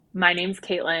My name's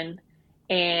Kaitlin,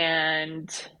 and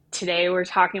today we're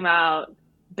talking about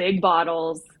big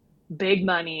bottles, big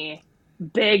money,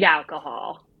 big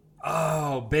alcohol.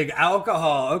 Oh, big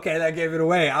alcohol. Okay, that gave it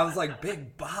away. I was like,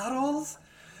 big bottles?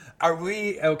 Are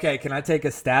we okay? Can I take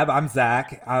a stab? I'm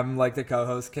Zach. I'm like the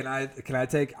co-host. Can I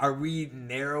take are we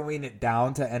narrowing it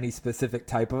down to any specific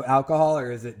type of alcohol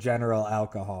or is it general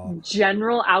alcohol?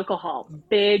 General alcohol,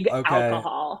 big Okay.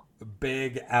 alcohol.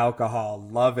 Big alcohol.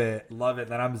 Love it. Love it.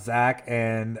 Then I'm Zach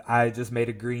and I just made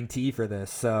a green tea for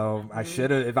this. So I Mhm.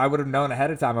 should have if I would have known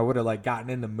ahead of time, I would have like gotten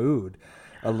in the mood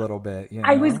a little bit, you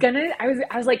I was know? gonna, I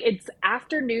was like, it's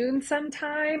afternoon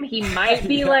sometime. He might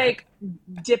be Yeah. like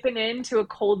dipping into a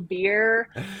cold beer.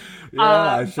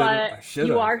 Yeah, I should have But I should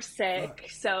you have. are sick,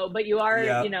 so, but you are,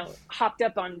 Yep. hopped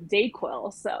up on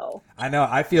Dayquil, so. I know.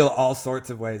 I feel all sorts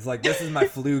of ways. Like this is my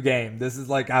flu game. This is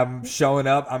like I'm showing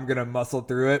up. I'm gonna muscle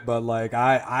through it, but like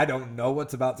I don't know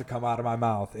what's about to come out of my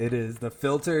mouth. It is the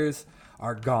filters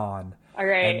are gone, All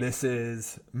and right. this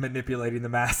is manipulating the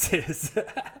masses.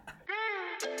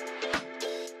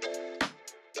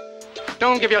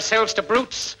 Don't give yourselves to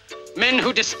brutes, men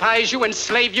who despise you,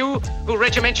 enslave you, who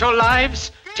regiment your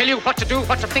lives, tell you what to do,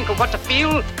 what to think, or what to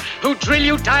feel, who drill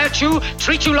you, diet you,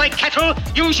 treat you like cattle,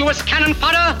 use you as cannon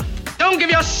fodder. Don't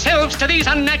give yourselves to these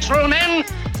unnatural men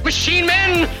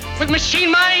with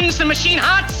machine minds and machine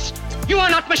hearts. You are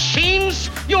not machines,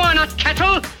 you are not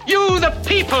cattle, you, the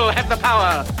people, have the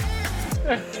power.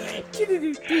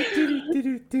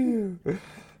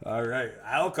 All right,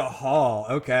 alcohol.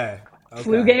 Okay,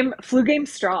 Flu okay. game, flu game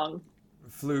strong.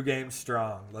 Flu game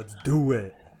strong. Let's do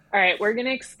it. All right, we're going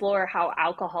to explore how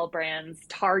alcohol brands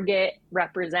target,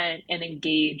 represent, and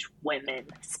engage women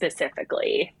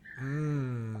specifically.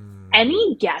 Mmm.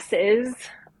 Any guesses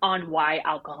on why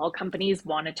alcohol companies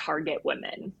want to target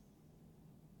women?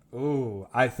 Ooh,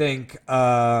 I think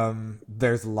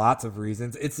there's lots of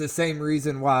reasons. It's the same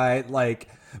reason why like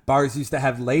bars used to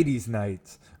have ladies'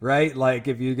 nights, right? Like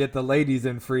if you get the ladies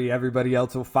in free, everybody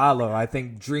else will follow. I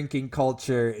think drinking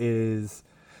culture is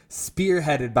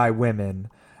spearheaded by women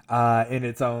in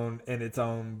its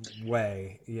own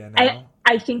way, you I know?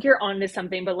 I think you're onto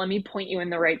something, but let me point you in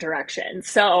the right direction.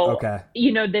 So, Okay.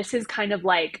 this is kind of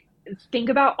like think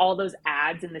about all those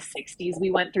ads in the 60s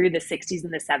we went through the 60s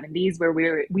and the 70s where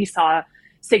we saw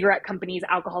cigarette companies,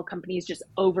 alcohol companies just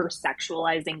over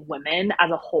sexualizing women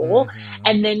as a whole, Mhm.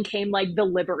 and then came like the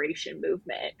liberation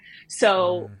movement.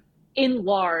 So, in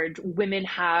large, women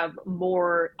have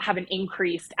an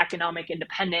increased economic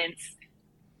independence,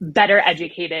 better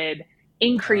educated,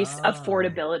 increased Ah.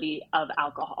 affordability of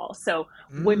alcohol. So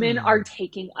women are Mm.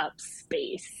 taking up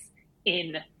space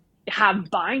in have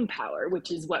buying power,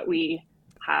 which is what we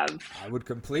have I would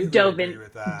completely dove agree in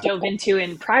with that. dove into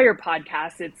in prior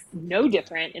podcasts. It's no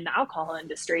different in the alcohol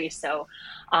industry. So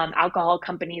alcohol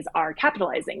companies are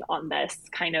capitalizing on this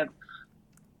kind of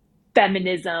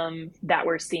feminism that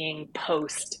we're seeing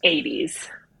post 80s.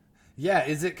 Yeah,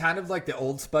 is it kind of like the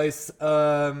Old Spice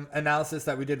analysis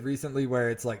that we did recently, where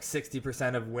it's like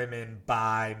 60% of women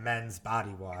buy men's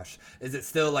body wash? Is it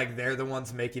still like they're the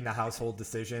ones making the household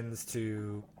decisions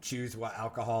to choose what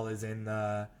alcohol is in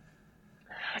the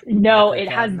No, cook it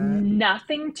has cabinet?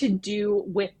 nothing to do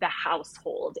with the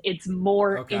household. It's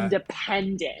more Okay,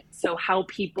 independent. So, how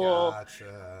people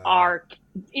gotcha. are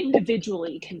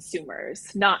individually consumers,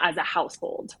 not as a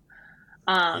household.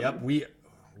 Yep, Um,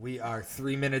 we are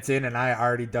 3 minutes in, and I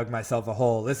already dug myself a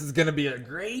hole. This is gonna be a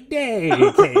great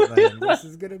day, Caitlin. This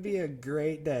is gonna be a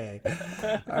great day.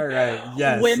 All right,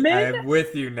 yes, I women, am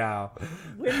with you now.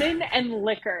 women, and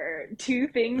liquor, two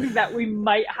things that we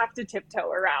might have to tiptoe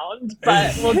around,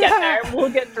 but we'll get there. Yeah. We'll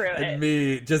get through And it.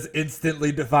 me just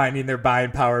instantly defining their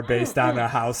buying power based on a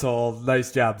household.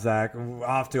 Nice job, Zach.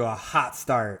 Off to a hot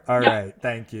start. All Yep. right.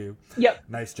 Thank you. Yep.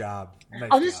 Nice job.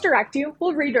 Nice I'll just job. direct you.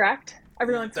 We'll redirect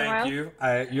every once in a Thank while. you.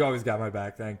 You always got my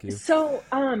back. Thank you. So,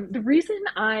 the reason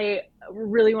I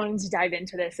really wanted to dive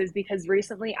into this is because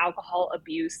recently alcohol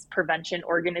abuse prevention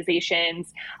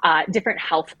organizations, different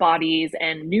health bodies,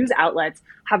 and news outlets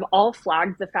have all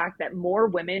flagged the fact that more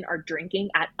women are drinking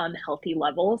at unhealthy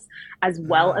levels, as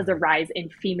well as a Mm, rise in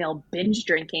female binge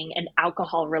drinking and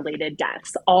alcohol related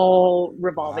deaths, all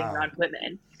revolving wow. around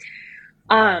women.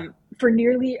 Wow. For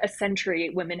nearly a century,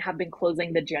 women have been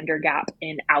closing the gender gap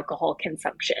in alcohol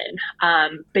consumption,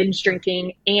 binge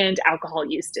drinking, and alcohol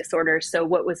use disorders. So,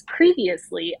 what was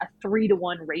previously a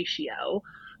 3-to-1 ratio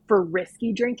for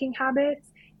risky drinking habits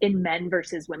in men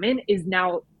versus women is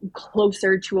now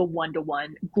closer to a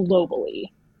 1-to-1 globally.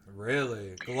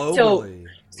 Really? So,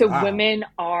 Globally? so Wow. women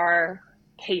are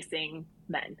casing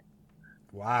men.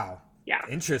 Wow. Yeah.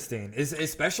 Interesting. Is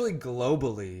especially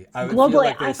globally. I would feel Globally,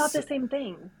 like I thought the same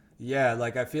thing. yeah,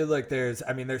 like I feel like there's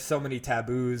so many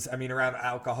taboos. I mean, around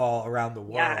alcohol around the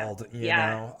world, you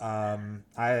know.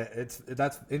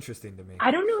 That's interesting to me. I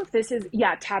don't know if this is,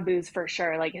 taboos for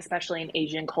sure, like especially in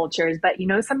Asian cultures, but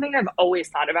something I've always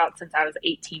thought about since I was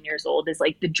 18 years old is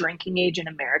like the drinking age in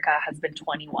America has been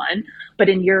 21, but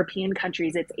in European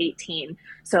countries it's 18.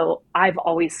 So I've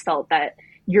always felt that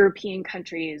European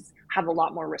countries have a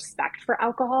lot more respect for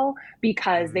alcohol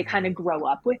because they kind of grow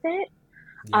up with it.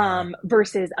 Yeah.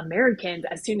 Versus Americans,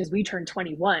 as soon as we turn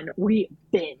 21, we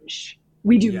binge.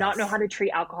 We do not know how to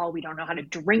treat alcohol. We don't know how to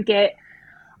drink it.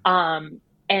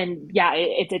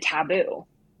 It's a taboo.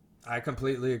 I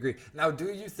completely agree. Now, do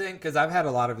you think, because I've had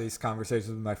a lot of these conversations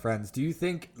with my friends, do you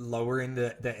think lowering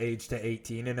the age to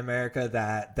 18 in America,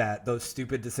 that those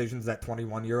stupid decisions that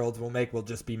 21-year-olds will make will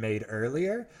just be made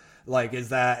earlier? Like,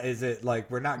 is it like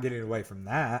we're not getting away from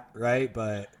that, right?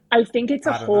 But I think it's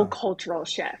a whole cultural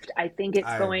shift. I think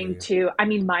it's going to,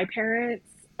 my parents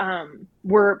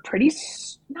were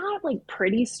not like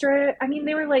pretty strict. I mean,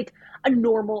 they were like a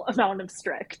normal amount of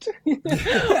strict.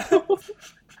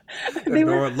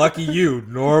 Lucky you,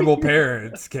 normal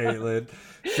parents, Kaitlin.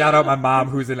 Shout out my mom,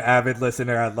 who's an avid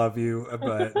listener. I love you,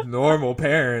 but normal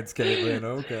parents, Kaitlin.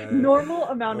 Okay. Normal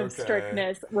amount of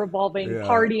strictness revolving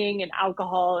partying and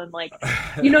alcohol and like,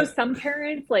 some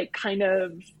parents like kind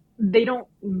of, they don't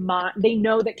mind, they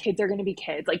know that kids are going to be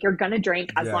kids. Like you're going to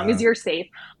drink as long as you're safe.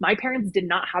 My parents did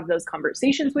not have those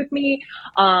conversations with me.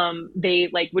 They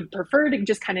like would prefer to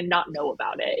just kind of not know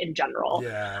about it in general.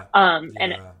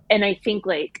 And I think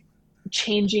like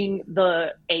changing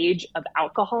the age of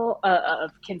alcohol,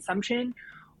 of consumption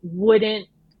wouldn't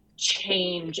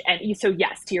change. And so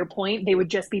yes, to your point, they would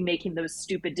just be making those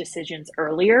stupid decisions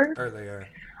earlier.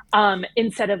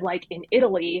 Instead of like in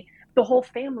Italy, the whole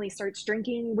family starts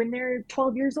drinking when they're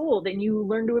 12 years old and you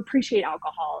learn to appreciate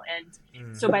alcohol.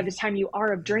 And so by the time you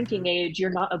are of drinking age, you're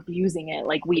not abusing it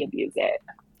like we abuse it.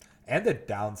 And the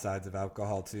downsides of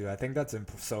alcohol too. I think that's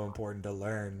so important to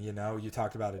learn. You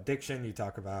talked about addiction, you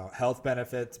talk about health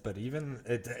benefits, but even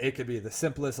it could be the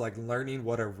simplest, like learning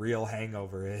what a real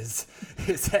hangover is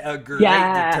a great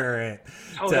deterrent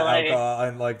to alcohol.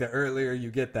 And like the earlier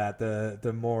you get that,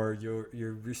 the more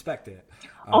you respect it.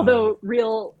 Although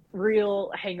real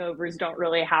hangovers don't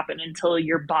really happen until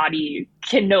your body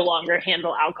can no longer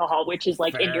handle alcohol, which is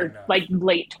like in your like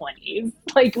late 20s.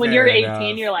 Like when you're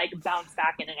 18, you're like bounce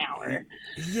back in an hour.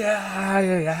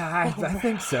 I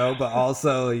think so. But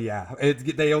also,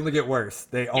 they only get worse.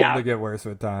 They only get worse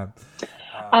with time.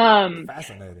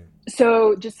 Fascinating.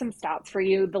 So just some stats for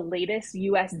you. The latest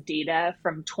U.S. data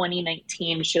from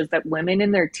 2019 shows that women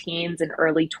in their teens and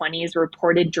early 20s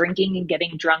reported drinking and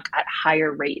getting drunk at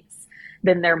higher rates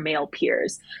than their male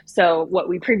peers. So what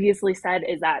we previously said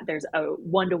is that there's a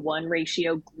 1-to-1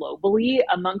 ratio globally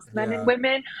amongst men and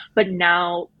women, but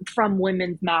now from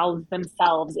women's mouths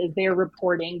themselves is they're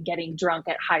reporting getting drunk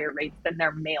at higher rates than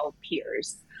their male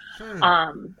peers.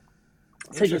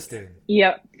 Interesting.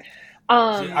 Yep.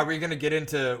 Are we going to get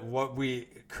into what we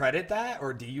credit that,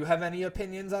 or do you have any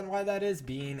opinions on why that is,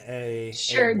 being a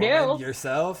woman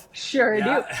yourself? Sure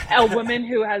do. A woman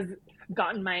who has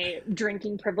gotten my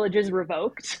drinking privileges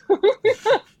revoked.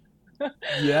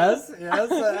 Yes.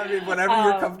 I mean, whatever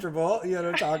you're comfortable,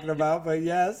 talking about, but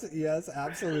yes,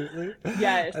 absolutely.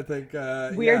 Yes. I think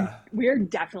we're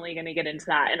definitely going to get into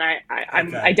that, and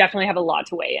I definitely have a lot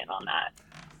to weigh in on that.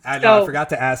 I know. I forgot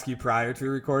to ask you prior to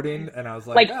recording, and I was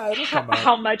like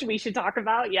how much we should talk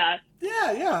about. Yeah.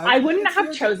 I wouldn't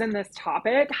have chosen this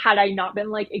topic had I not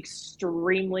been like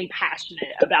extremely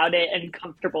passionate about it and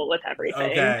comfortable with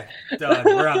everything. Okay, done.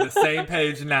 We're on the same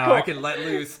page now. Cool. I can let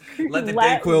loose. Let the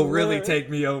Dayquil really take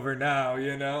me over now.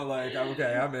 Like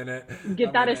okay, I'm in it.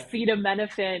 Get that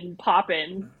acetaminophen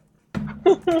popping.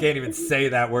 Can't even say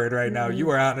that word right now. You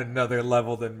are on another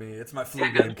level than me. It's my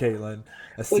flu game, Kaitlin.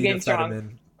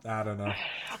 Acetaminophen. I don't know.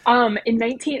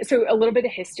 So a little bit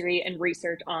of history and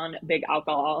research on big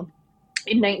alcohol.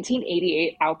 In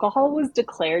 1988, alcohol was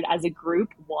declared as a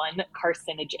Group 1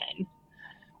 carcinogen,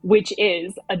 which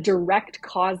is a direct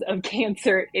cause of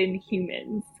cancer in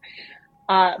humans,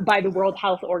 by the World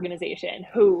Health Organization,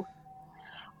 WHO.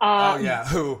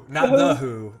 WHO. Not the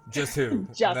WHO. Just WHO.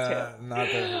 Just WHO. Not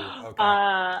the WHO.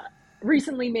 Okay.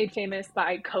 Recently made famous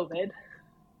by COVID.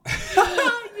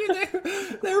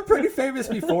 They were pretty famous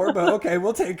before, but okay,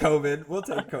 we'll take COVID.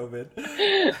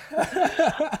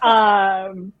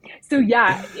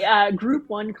 Group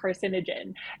 1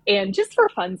 carcinogen. And just for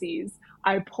funsies,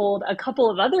 I pulled a couple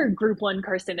of other Group 1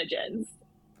 carcinogens.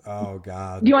 Oh,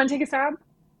 God. Do you want to take a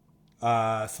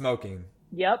stab? Smoking.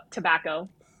 Yep, tobacco.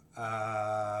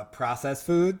 Processed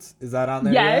foods. Is that on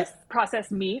there Yes, yet?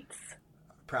 processed meats.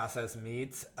 Processed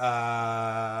meats. There's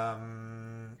a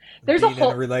Being in a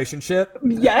whole relationship.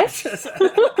 yes,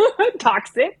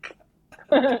 toxic.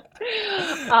 I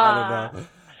don't know.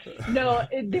 No,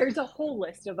 there's a whole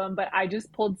list of them, but I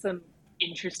just pulled some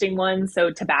interesting ones.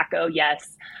 So tobacco,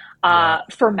 yes. Yeah.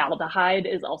 Formaldehyde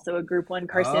is also a group 1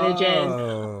 carcinogen.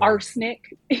 Oh,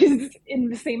 Arsenic is in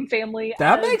the same family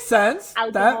that as makes sense.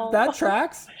 alcohol. That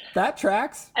tracks. That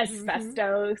tracks.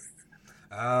 Asbestos,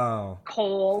 Oh,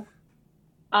 coal,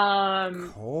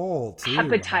 coal too.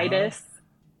 hepatitis,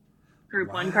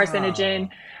 group 1 carcinogen,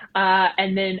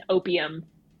 and then opium.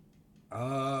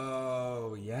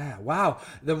 Oh, yeah. Wow.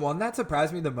 The one that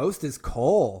surprised me the most is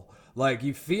coal. Like,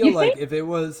 you feel You like think? if it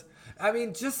was, I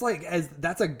mean, just like as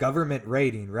that's a government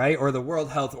rating, right? Or the World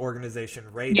Health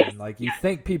Organization rating. Yes. Like, you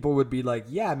think people would be like,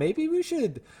 yeah, maybe we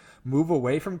should move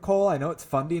away from coal. I know it's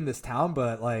funding this town,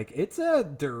 but like, it's a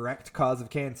direct cause of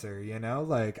cancer, you know?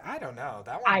 Like, I don't know.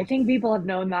 That I one, think people have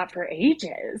known that for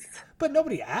ages. but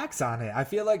nobody acts on it. I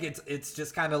feel like it's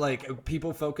just kind of like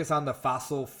people focus on the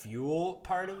fossil fuel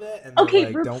part of it, and they're Okay,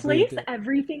 like, don't we? replace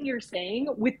everything you're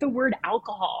saying with the word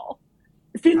alcohol.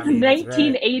 Since I mean, that's right.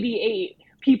 1988,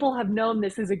 people have known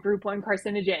this is a group 1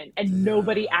 carcinogen and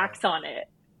nobody acts on it.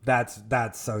 That's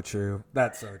so true.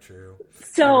 That's so true.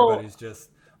 So, Everybody's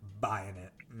just buying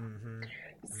it. Mm-hmm.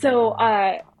 so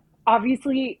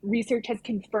obviously, research has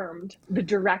confirmed the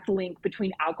direct link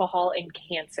between alcohol and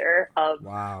cancer. Of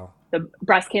Wow. the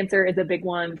breast cancer is a big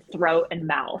one, throat and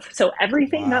mouth. So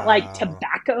everything that like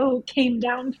tobacco came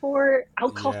down for,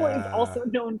 alcohol is Yeah. also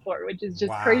known for, which is just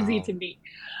Wow. crazy to me.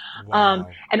 Wow.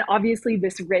 And obviously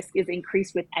this risk is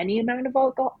increased with any amount of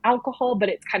alcohol, but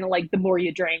it's kind of like the more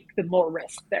you drink, the more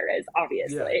risk there is,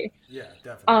 obviously. Yeah,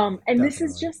 definitely. And this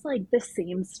is just like the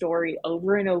same story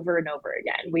over and over and over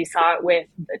again. We saw it with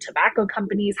the tobacco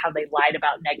companies, how they lied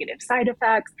about negative side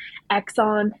effects.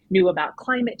 Exxon knew about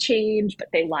climate change, but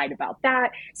they lied about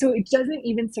that. So it doesn't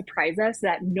even surprise us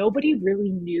that nobody really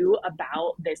knew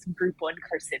about this group 1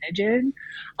 carcinogen,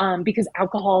 because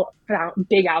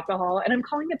big alcohol, and I'm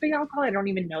calling it big alcohol. I don't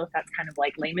even know if that's kind of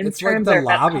like layman's it's terms. like the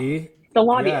lobby. The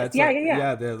lobbyists. Yeah, Yeah.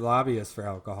 Yeah, the lobbyists for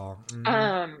alcohol.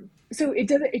 Mm-hmm. So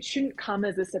it shouldn't come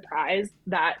as a surprise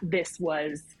that this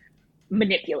was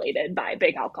manipulated by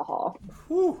big alcohol.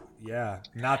 Whew. Yeah,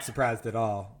 not surprised at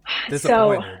all.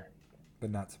 Disappointed, but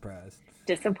not surprised.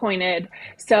 Disappointed.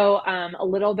 So a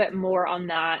little bit more on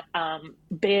that.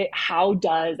 How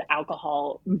does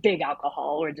big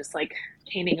alcohol, or just like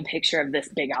painting a picture of this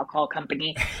big alcohol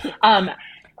company,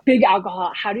 big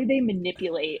alcohol, how do they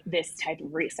manipulate this type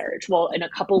of research? Well, in a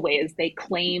couple ways. They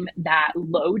claim that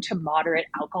low to moderate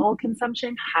alcohol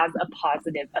consumption has a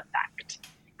positive effect,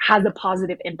 has a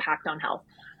positive impact on health.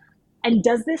 And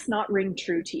does this not ring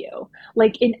true to you?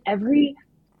 Like in every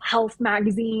health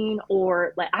magazine,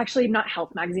 or like, actually not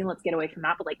health magazine, let's get away from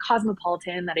that, but like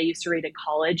Cosmopolitan that I used to read in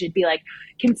college, it'd be like,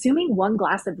 consuming 1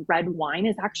 glass of red wine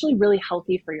is actually really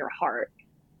healthy for your heart.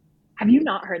 Have you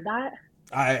not heard that?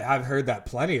 I've heard that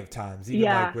plenty of times, even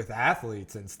like with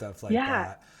athletes and stuff like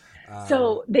that.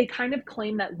 So they kind of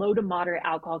claim that low to moderate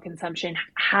alcohol consumption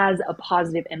has a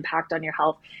positive impact on your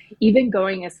health, even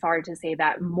going as far to say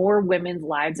that more women's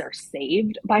lives are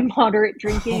saved by moderate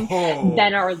drinking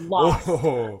than are lost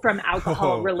from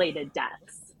alcohol-related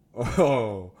deaths.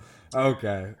 Oh,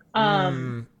 okay.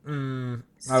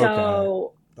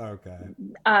 So Okay.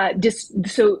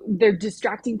 So they're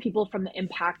distracting people from the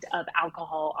impact of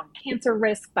alcohol on cancer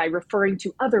risk by referring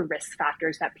to other risk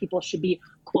factors that people should be,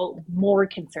 quote, more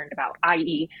concerned about,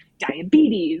 i.e.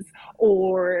 diabetes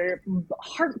or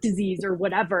heart disease or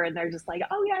whatever. And they're just like,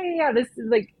 oh, yeah, this is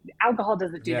like, alcohol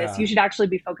doesn't do this. You should actually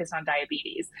be focused on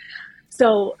diabetes.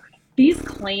 So these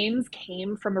claims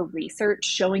came from a research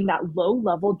showing that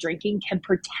low-level drinking can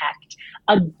protect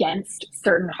against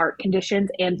certain heart conditions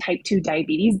and type 2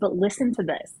 diabetes. But listen to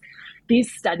this.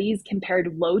 These studies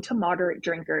compared low to moderate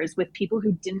drinkers with people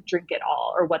who didn't drink at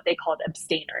all, or what they called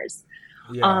abstainers.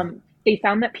 They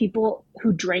found that people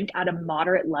who drank at a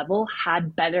moderate level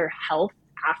had better health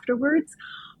afterwards.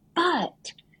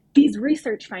 But these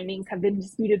research findings have been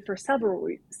disputed for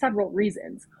several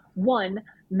reasons. One,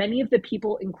 many of the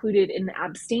people included in the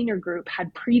abstainer group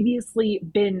had previously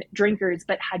been drinkers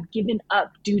but had given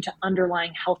up due to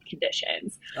underlying health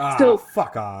conditions. So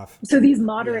fuck off. So these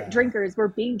moderate drinkers were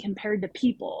being compared to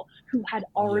people who had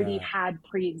already had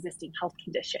pre-existing health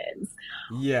conditions.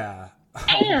 Yeah.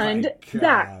 And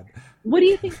Zach, what do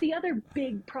you think the other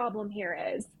big problem here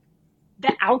is?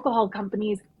 The alcohol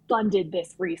companies funded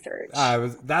this research?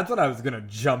 That's what I was gonna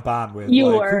jump on with.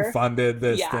 Who funded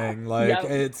this thing?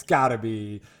 It's gotta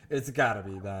be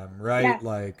them, right? Yeah.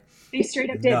 Like, they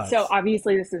straight up did. So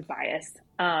obviously this is biased.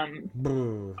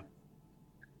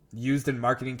 Used in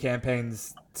marketing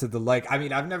campaigns to the like. I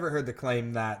mean, I've never heard the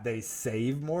claim that they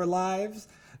save more lives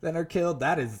than are killed.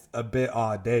 That is a bit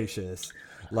audacious.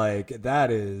 Like,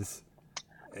 that is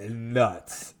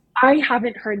nuts. I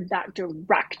haven't heard that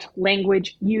direct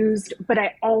language used, but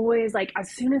I always, like, as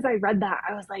soon as I read that,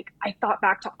 I was like, I thought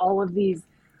back to all of these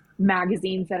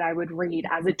magazines that I would read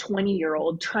as a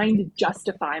 20-year-old trying to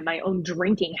justify my own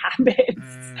drinking habits.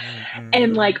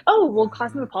 And like, oh, well,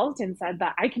 Cosmopolitan said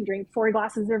that I can drink 4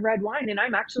 glasses of red wine and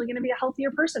I'm actually going to be a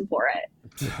healthier person for it.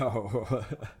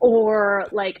 Or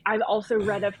like, I've also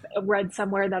read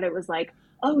somewhere that it was like,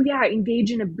 oh yeah, engage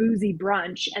in a boozy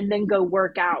brunch and then go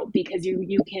work out because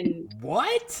you can.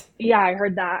 What? Yeah, I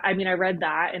heard that. I mean, I read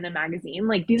that in a magazine.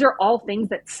 Like, these are all things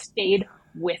that stayed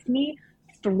with me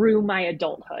through my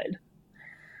adulthood.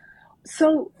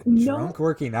 So drunk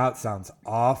working out sounds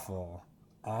awful.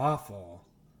 Totally.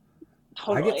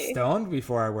 I get stoned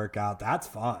before I work out. That's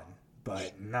fun.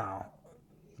 But no.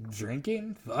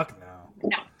 Drinking? Fuck no.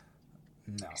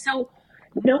 No. So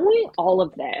knowing all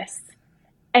of this,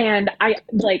 and I,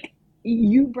 like,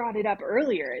 you brought it up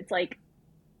earlier. It's like,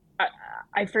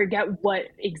 I forget what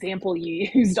example you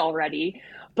used already,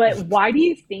 but why do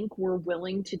you think we're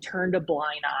willing to turn a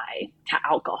blind eye to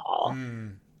alcohol?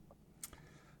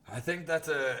 I think that's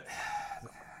a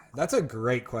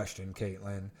great question,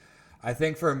 Kaitlin. I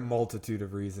think for a multitude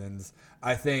of reasons.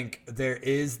 I think there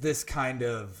is this kind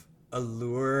of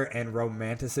allure and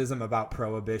romanticism about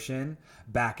prohibition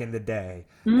back in the day.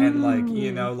 And like,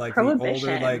 you know, like the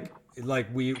older, like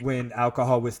when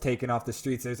alcohol was taken off the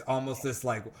streets, there's almost this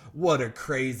like, what a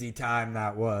crazy time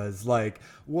that was. Like,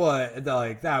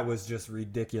 that was just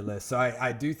ridiculous. So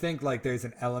I do think like there's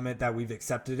an element that we've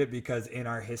accepted it because in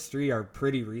our history, our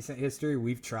pretty recent history,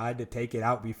 we've tried to take it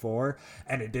out before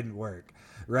and it didn't work.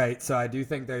 Right. So I do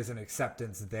think there's an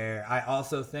acceptance there. I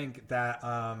also think that,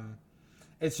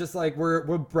 it's just like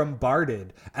we're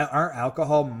bombarded. Aren't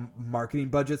alcohol marketing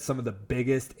budgets some of the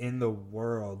biggest in the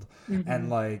world? And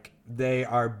like they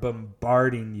are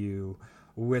bombarding you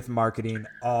with marketing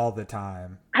all the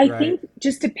time. I think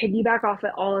just to piggyback off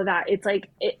of all of that, it's like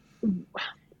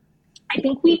I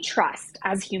think we trust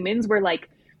as humans. We're like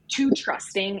too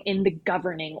trusting in the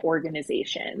governing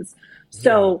organizations.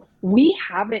 So we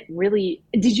haven't really.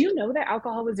 Did you know that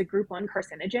alcohol was a group 1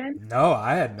 carcinogen? No,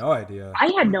 I had no idea.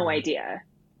 I had no idea.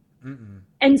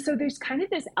 And so there's kind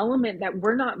of this element that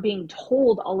we're not being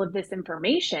told all of this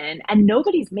information and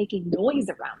nobody's making noise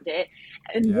around it.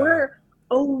 And we're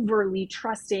overly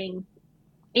trusting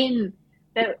in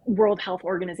the World Health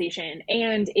Organization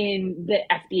and in the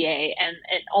FDA and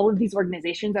all of these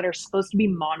organizations that are supposed to be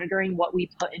monitoring what we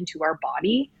put into our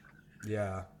body.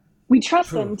 Yeah. We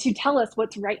trust them to tell us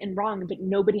what's right and wrong, but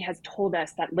nobody has told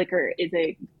us that liquor is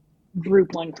a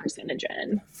group 1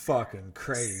 carcinogen. Fucking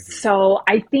crazy. So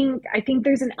I think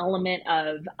there's an element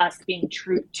of us being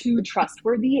too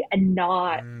trustworthy and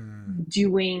not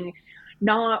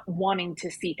wanting to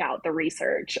seek out the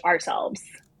research ourselves.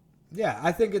 Yeah,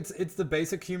 I think it's the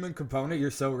basic human component.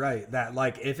 You're so right that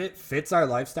like if it fits our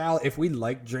lifestyle, if we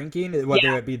like drinking,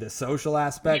 whether it be the social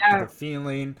aspect, the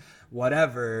feeling,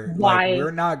 whatever, like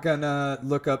we're not gonna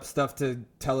look up stuff to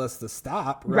tell us to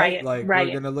stop, right?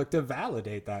 We're gonna look to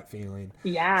validate that feeling.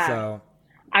 Yeah. So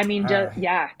I mean,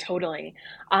 totally.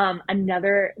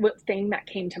 Another thing that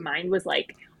came to mind was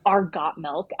like our Got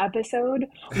Milk episode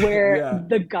where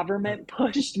the government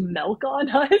pushed milk on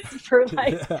us for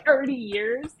like 30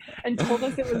 years and told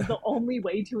us it was the only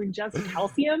way to ingest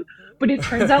calcium. But it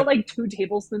turns out like 2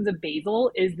 tablespoons of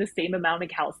basil is the same amount of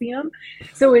calcium.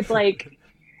 So it's like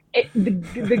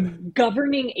the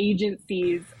governing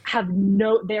agencies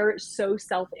they're so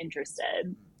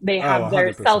self-interested. They have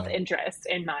their 100%. Self-interest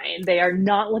in mind. They are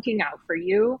not looking out for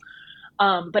you.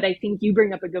 But I think you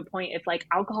bring up a good point. If like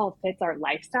alcohol fits our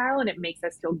lifestyle and it makes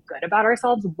us feel good about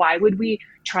ourselves, why would we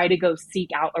try to go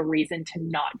seek out a reason to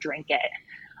not drink it?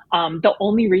 The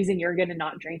only reason you're going to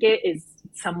not drink it is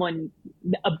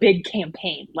a big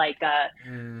campaign, like,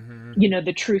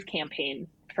 the Truth campaign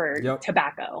for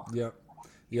tobacco. Yep.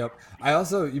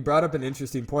 You brought up an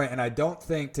interesting point, and I don't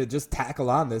think, to just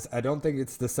tackle on this, I don't think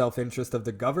it's the self-interest of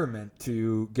the government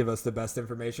to give us the best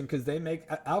information because they make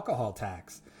alcohol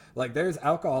tax. Like there's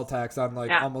alcohol tax on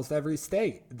almost every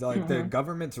state. Like the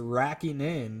government's racking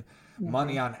in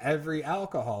money on every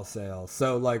alcohol sale.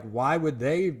 So like, why would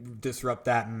they disrupt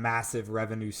that massive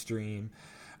revenue stream?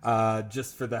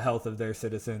 just for the health of their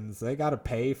citizens. They got to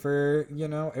pay for,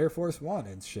 Air Force One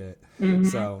and shit.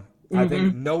 So I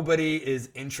think nobody is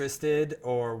interested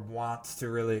or wants to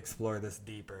really explore this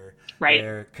deeper. Right.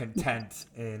 They're content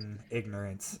in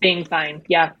ignorance. Being fine.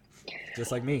 Yeah.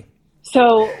 Just like me.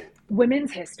 So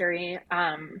women's history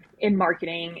in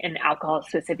marketing and alcohol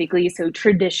specifically. So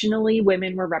traditionally,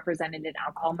 women were represented in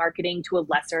alcohol marketing to a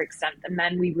lesser extent than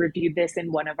men. We reviewed this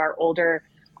in one of our older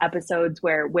episodes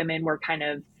where women were kind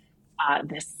of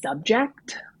the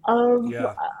subject of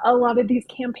a lot of these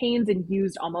campaigns and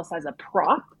used almost as a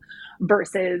prop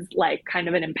versus like kind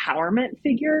of an empowerment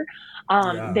figure.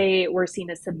 They were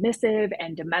seen as submissive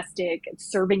and domestic,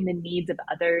 serving the needs of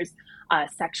others,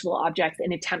 sexual objects,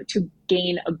 in attempt to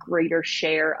gain a greater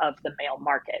share of the male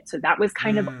market. So that was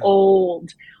kind of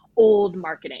old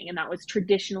marketing. And that was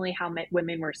traditionally how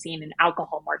women were seen in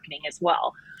alcohol marketing as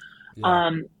well.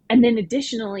 And then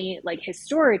additionally, like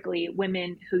historically,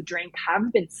 women who drink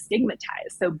have been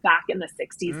stigmatized. So back in the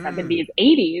 60s, 70s,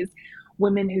 80s,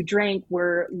 women who drank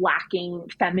were lacking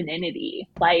femininity.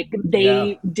 Like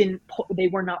they they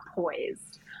were not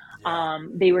poised.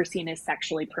 They were seen as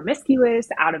sexually promiscuous,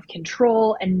 out of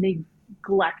control, and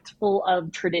neglectful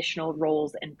of traditional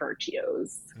roles and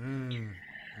virtues.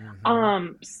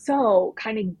 So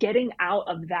kind of getting out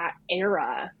of that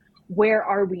era, where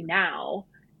are we now?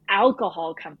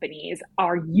 Alcohol companies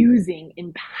are using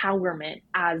empowerment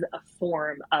as a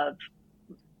form of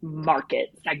market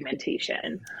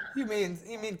segmentation. You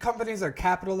mean companies are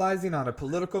capitalizing on a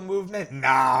political movement? No,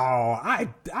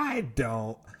 I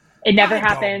don't. It never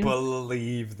happened. I don't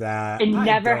believe that. It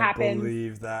never happened. happened.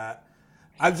 Believe that.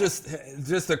 I'm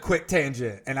just a quick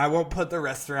tangent, and I won't put the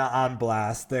restaurant on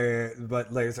blast there,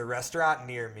 but there's a restaurant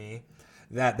near me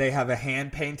that they have a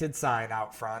hand-painted sign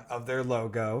out front of their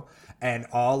logo, and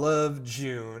all of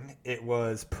June, it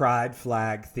was Pride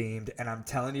flag themed, and I'm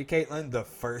telling you, Kaitlin, the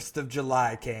 1st of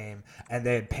July came, and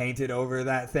they had painted over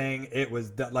that thing. It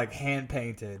was like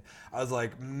hand-painted. I was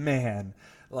like, man,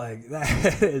 like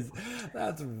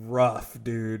that's rough,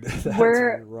 dude. That's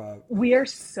rough. We are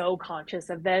so conscious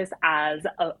of this as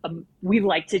we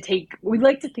like to think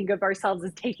of ourselves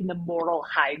as taking the moral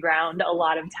high ground a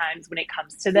lot of times when it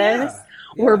comes to this.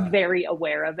 We're very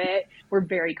aware of it. We're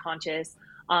very conscious.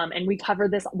 And we cover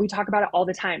this, we talk about it all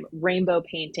the time. Rainbow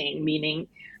painting, meaning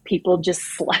people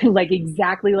just like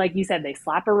exactly like you said, they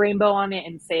slap a rainbow on it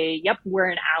and say, yep, we're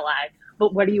an ally.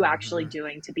 But what are you actually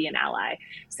doing to be an ally?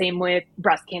 Same with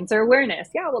breast cancer awareness.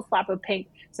 Yeah, we'll slap a pink.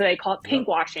 So they call it pink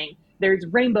washing. There's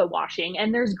rainbow washing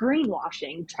and there's green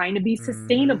washing, trying to be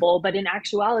sustainable. But in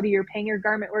actuality, you're paying your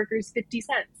garment workers 50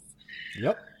 cents.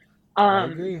 Yep. I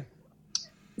agree.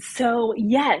 So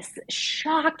yes,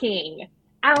 shocking.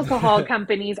 Alcohol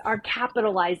companies are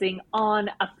capitalizing on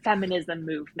a feminism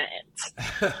movement.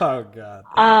 Oh, God.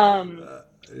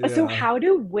 So how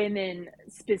do women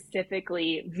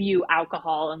specifically view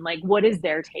alcohol and like, what is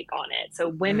their take on it? So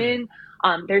women,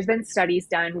 there's been studies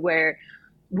done where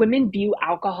women view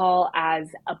alcohol as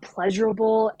a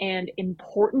pleasurable and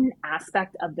important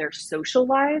aspect of their social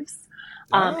lives.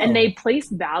 And they place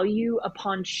value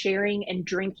upon sharing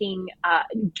drinking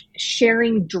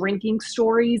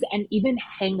stories and even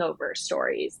hangover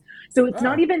stories. So it's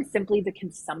not even simply the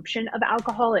consumption of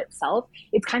alcohol itself.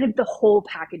 It's kind of the whole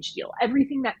package deal,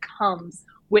 everything that comes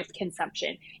with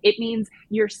consumption. It means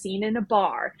you're seen in a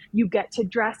bar, you get to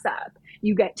dress up,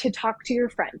 you get to talk to your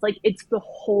friends. Like it's the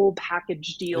whole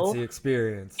package deal. It's the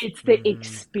experience. It's the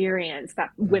experience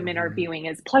that women are viewing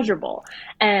as pleasurable.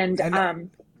 And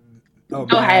go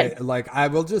ahead. I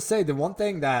will just say the one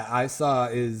thing that I saw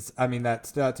is, that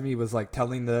stood out to me was like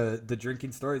telling the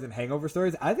drinking stories and hangover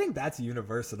stories. I think that's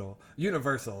universal.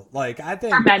 Like I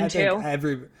think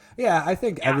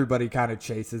everybody kind of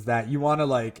chases that. You want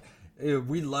to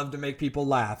we love to make people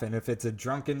laugh, and if it's a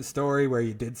drunken story where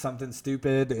you did something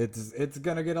stupid, it's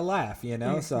gonna get a laugh,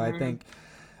 So I think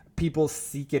people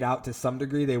seek it out to some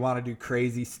degree. They want to do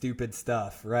crazy, stupid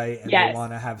stuff, right? And they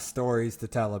want to have stories to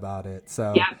tell about it.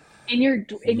 So in your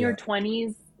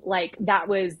 20s, like that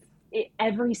was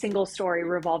every single story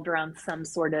revolved around some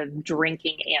sort of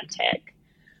drinking antic.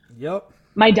 Yep.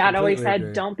 My dad always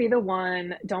said, don't be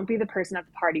the person at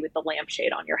the party with the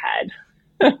lampshade on your head.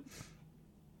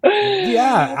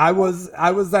 Yeah, I was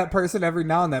that person every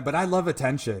now and then, but I love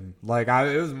attention.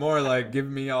 It was more like, give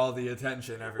me all the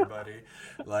attention, everybody.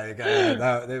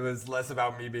 It was less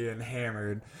about me being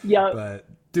hammered, but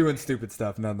doing stupid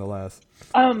stuff nonetheless.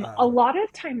 A lot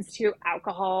of times too,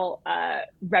 alcohol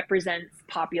represents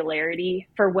popularity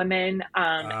for women,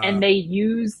 and they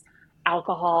use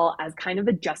alcohol as kind of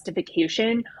a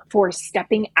justification for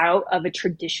stepping out of a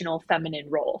traditional feminine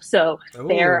role. So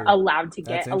they're Oh, allowed to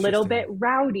that's get a little bit interesting.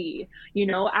 rowdy,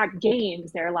 at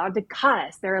games. They're allowed to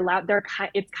cuss.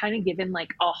 It's kind of given like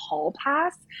a hall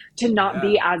pass to not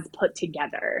be Yeah. as put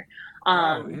together. Oh,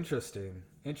 Um, interesting.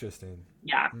 Interesting.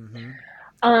 yeah.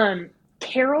 Mm-hmm.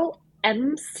 Carol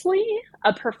Emsley,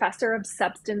 a professor of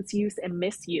substance use and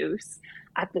misuse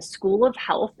at the School of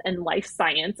Health and Life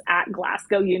Science at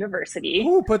Glasgow University.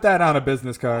 Who put that on a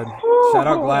business card? Shout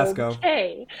out Glasgow.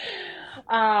 Okay.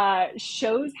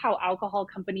 Shows how alcohol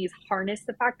companies harness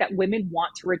the fact that women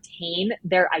want to retain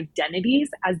their identities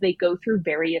as they go through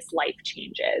various life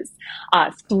changes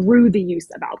through the use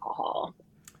of alcohol.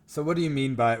 So what do you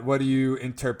mean by, what do you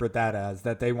interpret that as?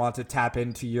 That they want to tap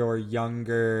into your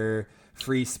younger,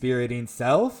 free-spiriting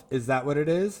self? Is that what it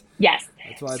is? Yes.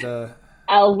 That's why the...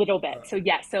 A little bit. So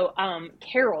yeah. So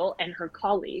Carol and her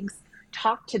colleagues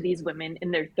talked to these women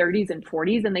in their 30s and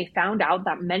 40s, and they found out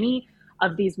that many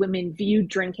of these women viewed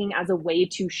drinking as a way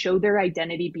to show their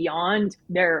identity beyond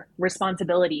their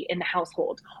responsibility in the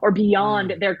household or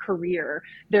beyond their career,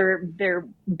 their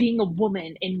being a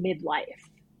woman in midlife.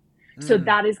 So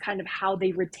that is kind of how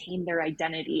they retain their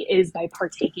identity, is by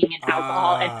partaking in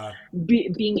alcohol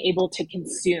and being able to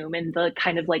consume, and the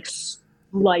kind of like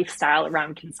lifestyle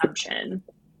around consumption.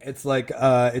 It's like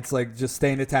just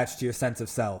staying attached to your sense of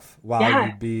self while Yeah.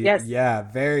 you be, Yes. yeah,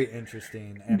 very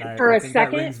interesting. And For I a think that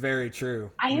second, rings very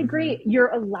true. I agree. You're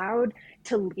allowed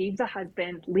to leave the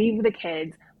husband, leave the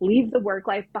kids, leave the work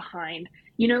life behind.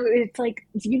 It's like,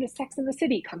 Sex in the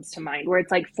City comes to mind, where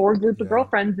it's like four group of Yeah.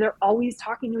 girlfriends. They're always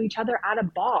talking to each other at a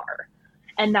bar.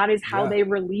 And that is how Yeah. they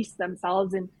release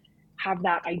themselves and have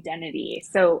that identity.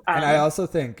 So, And I also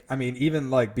think, I mean, even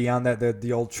like beyond that,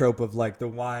 the old trope of like the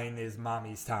wine is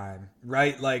mommy's time,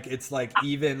 right? Like it's like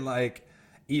even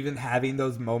having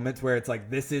those moments where it's like,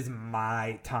 this is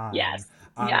my time. yes.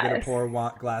 I'm Yes. gonna pour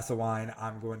a glass of wine.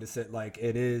 I'm going to sit. Like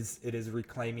it is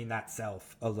reclaiming that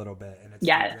self a little bit, and it's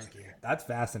Yes. drinking. That's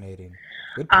fascinating.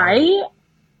 Good point.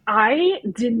 I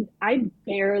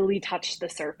barely touched the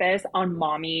surface on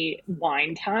mommy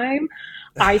wine time.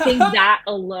 I think that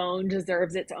alone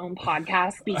deserves its own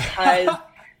podcast, because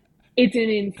it's an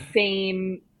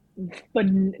insane, but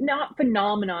not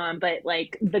phenomenon, but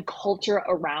like the culture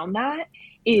around that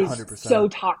is 100%. so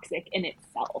toxic in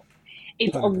itself.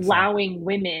 It's 100%. allowing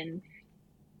women,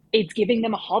 it's giving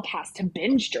them a hall pass to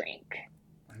binge drink,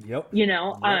 Yep.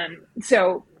 Yep.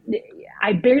 So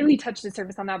I barely touched the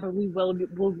surface on that, but we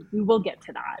will get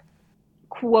to that.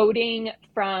 Quoting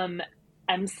from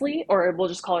Emsley, or we'll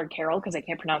just call her Carol because I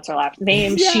can't pronounce her last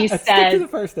name. Yeah, She stick to says the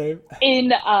first name. in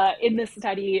the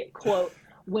study, quote,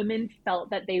 women felt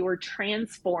that they were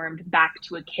transformed back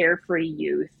to a carefree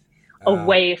youth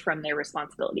away from their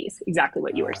responsibilities. Exactly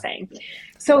what you were saying.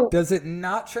 So does it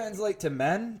not translate to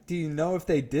men? Do you know if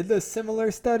they did a similar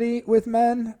study with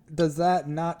men? Does that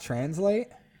not translate?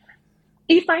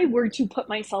 if I were to put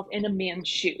myself in a man's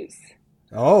shoes,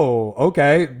 Oh,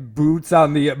 okay. Boots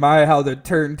on how the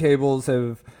turntables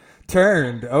have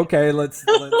turned. Okay, let's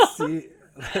see.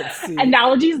 Let's see.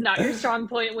 analogy is not your strong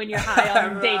point when you're high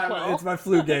on Dayquil. It's my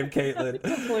flu game, Kaitlin.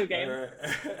 Flu game.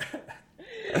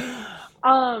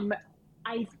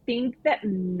 I think that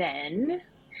men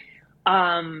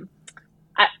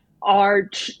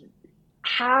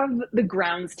have the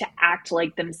grounds to act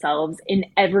like themselves in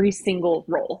every single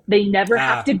role. They never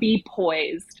have to be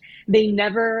poised. They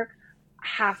never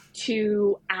have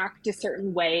to act a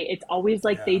certain way. It's always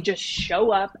like they just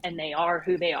show up and they are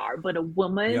who they are. But a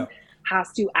woman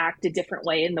has to act a different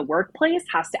way in the workplace,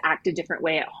 has to act a different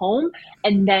way at home,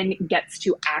 and then gets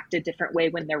to act a different way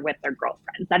when they're with their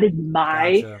girlfriends. That is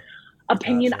my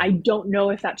opinion. I don't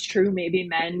know if that's true. Maybe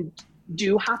men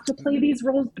do have to play these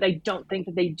roles, but I don't think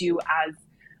that they do as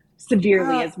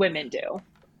severely as women do.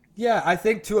 Yeah, I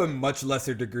think to a much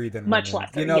lesser degree than much women.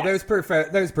 lesser. You know, yes.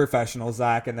 there's professional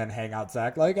Zach and then hangout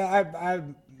Zach. Like I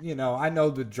I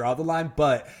know to draw the line,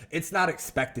 but it's not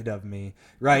expected of me,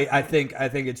 right? I think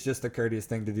it's just a courteous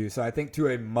thing to do. So I think to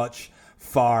a much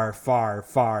far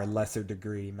lesser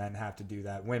degree, men have to do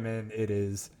that. Women, it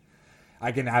is.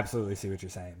 I can absolutely see what you're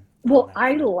saying. Well,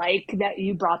 I like that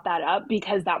you brought that up,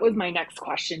 because that was my next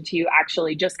question to you,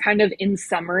 actually. Just kind of in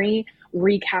summary,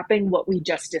 recapping what we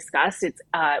just discussed, it's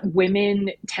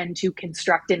women tend to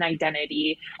construct an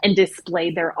identity and display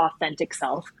their authentic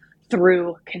self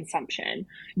through consumption.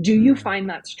 Do you find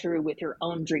that's true with your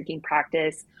own drinking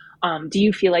practice? Do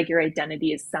you feel like your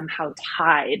identity is somehow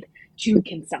tied to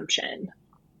consumption?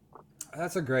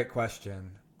 That's a great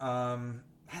question.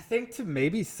 I think to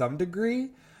maybe some degree,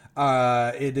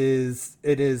 it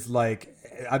is like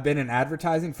I've been in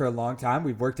advertising for a long time.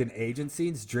 We've worked in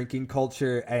agencies. Drinking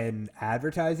culture and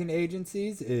advertising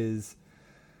agencies is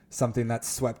something that's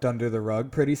swept under the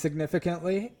rug pretty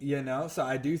significantly, you know? So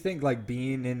I do think like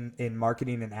being in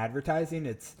marketing and advertising,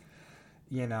 it's,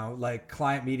 you know, like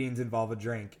client meetings involve a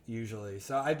drink usually.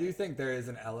 So I do think there is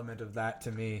an element of that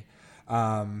to me.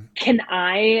 Can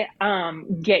I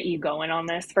get you going on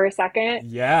this for a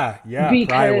second? Yeah, pry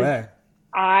Because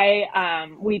away.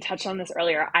 we touched on this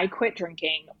earlier. I quit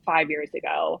drinking 5 years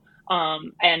ago.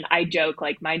 And I joke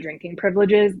like my drinking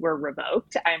privileges were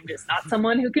revoked. I'm just not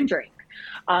someone who can drink.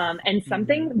 And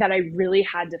something that I really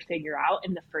had to figure out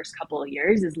in the first couple of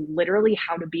years is literally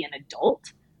how to be an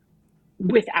adult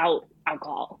without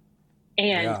alcohol.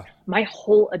 And my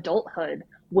whole adulthood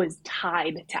was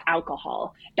tied to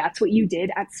alcohol. That's what you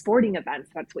did at sporting events.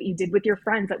 That's what you did with your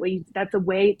friends. That's a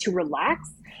way to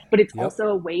relax, but it's also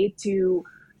a way to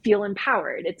feel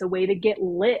empowered. It's a way to get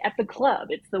lit at the club.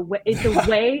 It's a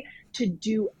way to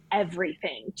do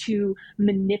everything, to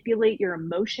manipulate your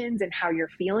emotions and how you're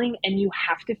feeling. And you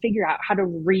have to figure out how to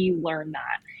relearn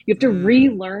that. You have to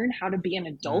relearn how to be an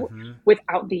adult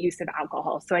without the use of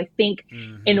alcohol. So I think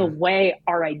in a way,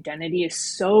 our identity is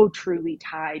so truly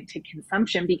tied to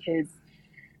consumption because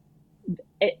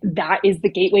that is the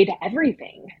gateway to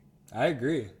everything. I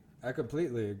agree. I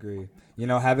completely agree. You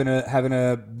know, having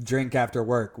a drink after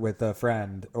work with a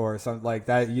friend or something like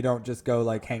that, you don't just go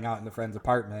like hang out in the friend's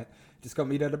apartment. Just go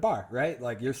meet at a bar, right?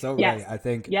 Like you're so right. I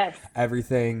think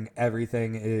everything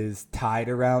is tied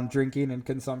around drinking and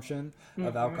consumption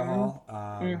of alcohol.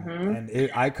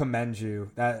 And I commend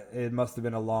you. That it must have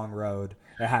been a long road.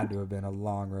 It had to have been a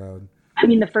long road. I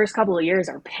mean, the first couple of years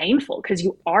are painful because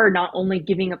you are not only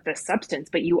giving up the substance,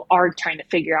 but you are trying to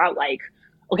figure out like,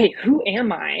 okay, who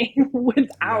am I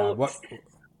without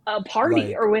a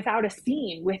party or without a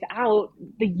scene, without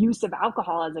the use of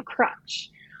alcohol as a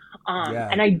crutch?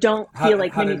 And I don't feel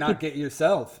like how to not get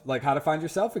yourself, like how to find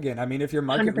yourself again. I mean, if your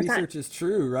market 100%. research is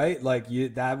true, right? Like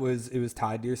it was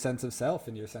tied to your sense of self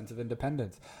and your sense of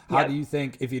independence. How do you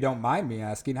think, if you don't mind me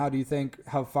asking,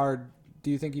 how far do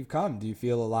you think you've come? Do you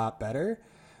feel a lot better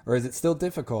or is it still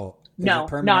difficult? No,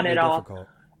 not at all.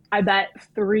 I bet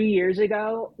 3 years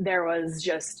ago, there was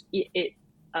just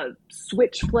a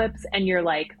switch flips and you're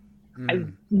like, I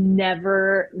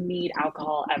never need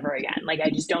alcohol ever again. Like I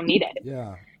just don't need it.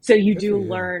 Yeah. So you do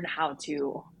learn how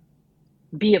to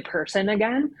be a person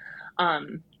again.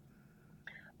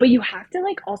 But you have to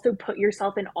like also put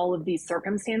yourself in all of these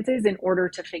circumstances in order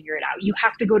to figure it out. You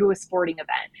have to go to a sporting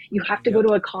event. You have to go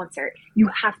to a concert. You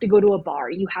have to go to a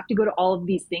bar. You have to go to all of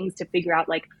these things to figure out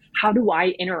like, how do I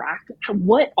interact?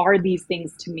 What are these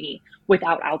things to me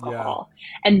without alcohol?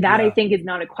 And that I think is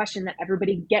not a question that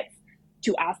everybody gets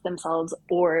to ask themselves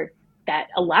or that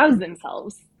allows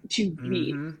themselves to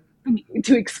be,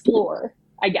 to explore,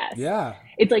 I guess. Yeah.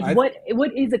 It's like, what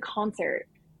is a concert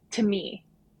to me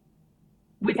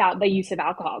without the use of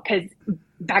alcohol? Because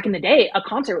back in the day, a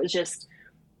concert was just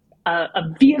a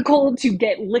vehicle to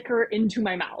get liquor into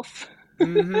my mouth.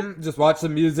 Just watch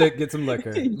some music, get some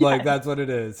liquor. Like that's what it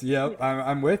is. Yep,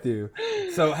 I'm with you.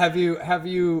 So have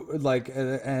you like,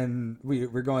 and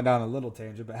we're going down a little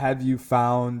tangent, but have you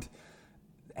found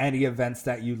any events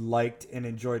that you liked and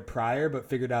enjoyed prior, but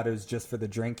figured out it was just for the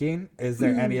drinking? Is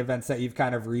there any events that you've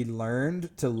kind of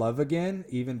relearned to love again,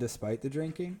 even despite the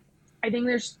drinking? I think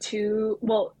there's two.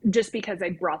 Well, just because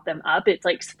I brought them up, it's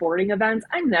like sporting events.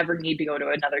 I never need to go to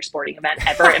another sporting event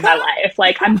ever in my life.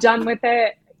 Like I'm done with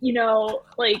it. You know,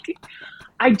 like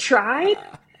I tried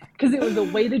because it was a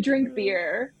way to drink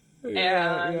beer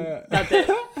and that's it.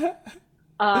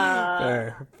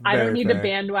 I don't need to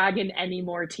bandwagon any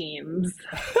more teams.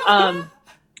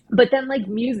 But then like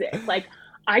music, like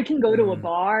I can go to a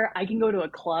bar, I can go to a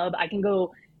club, I can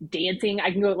go dancing,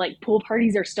 I can go like pool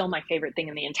parties are still my favorite thing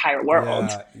in the entire world.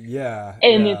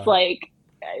 And it's like,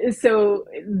 so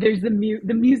there's the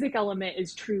music element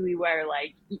is truly where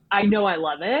like, I know I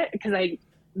love it because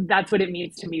that's what it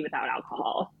means to me without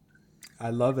alcohol. I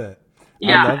love it.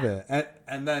 Yeah. I love it.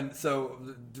 And then, so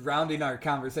rounding our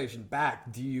conversation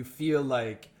back, do you feel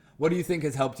like, what do you think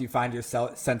has helped you find your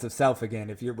sense of self again?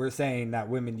 If we're saying that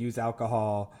women use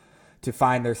alcohol to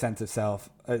find their sense of self,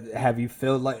 do you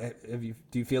feel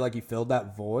like you filled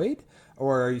that void,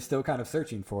 or are you still kind of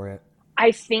searching for it?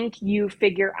 I think you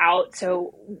figure out,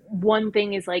 so one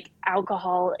thing is like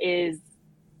alcohol is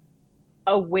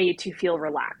a way to feel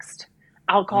relaxed.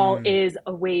 Alcohol is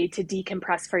a way to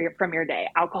decompress from your day.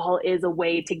 Alcohol is a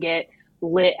way to get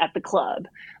lit at the club.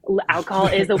 Alcohol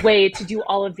is a way to do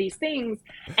all of these things.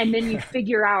 And then you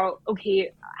figure out,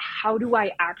 okay, how do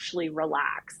I actually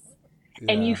relax?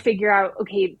 And you figure out,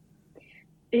 okay,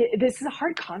 this is a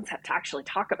hard concept to actually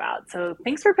talk about. So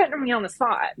thanks for putting me on the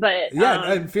spot. But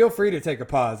yeah, and feel free to take a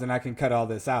pause, and I can cut all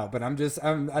this out. But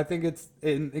I think it's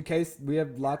in case we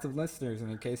have lots of listeners,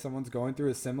 and in case someone's going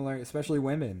through a similar, especially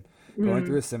women, going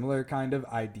through a similar kind of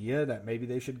idea that maybe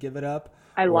they should give it up.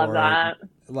 I love that.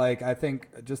 Like, I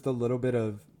think just a little bit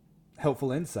of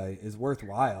helpful insight is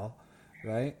worthwhile,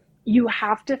 right? You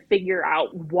have to figure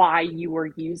out why you are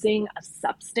using a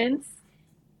substance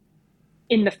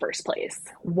in the first place.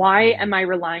 Why am I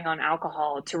relying on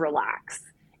alcohol to relax?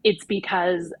 It's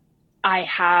because I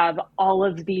have all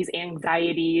of these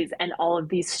anxieties and all of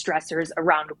these stressors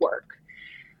around work.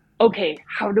 Okay,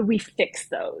 how do we fix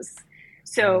those?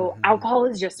 So alcohol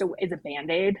is just is a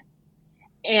Band-Aid,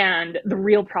 and the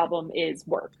real problem is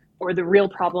work, or the real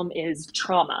problem is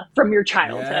trauma from your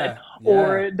childhood,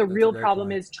 or the real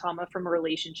problem is trauma from a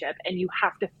relationship, and you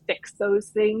have to fix those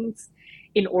things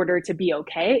in order to be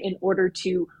okay, in order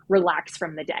to relax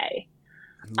from the day.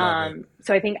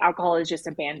 So I think alcohol is just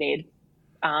a Band-Aid.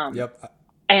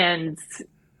 And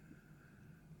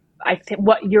I think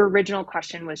what your original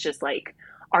question was just like,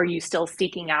 are you still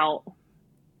seeking out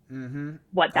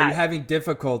what that... Are you having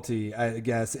difficulty, I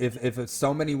guess, if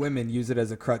so many women use it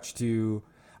as a crutch to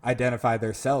identify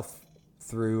their self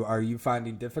through, are you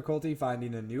finding difficulty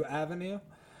finding a new avenue?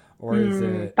 Or is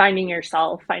it finding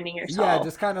yourself? Yeah,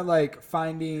 just kind of like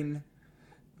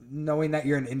knowing that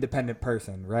you're an independent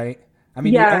person, right? I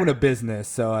mean, you own a business,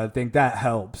 so I think that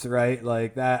helps, right?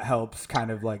 Like, that helps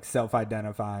kind of like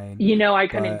self-identifying. I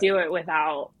couldn't do it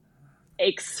without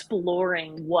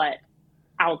exploring what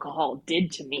alcohol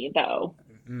did to me, though.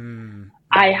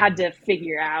 I had to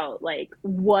figure out like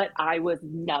what I was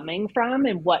numbing from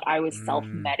and what I was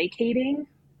self-medicating.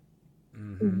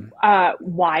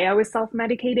 Why I was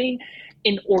self-medicating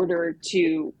in order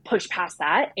to push past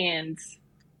that and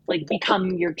like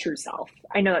become your true self.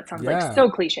 I know that sounds like so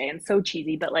cliche and so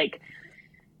cheesy, but like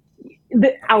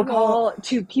the alcohol,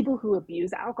 to people who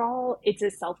abuse alcohol, it's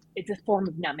a form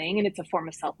of numbing, and it's a form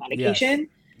of self-medication.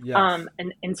 Yes.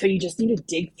 And so you just need to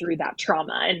dig through that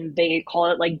trauma, and they call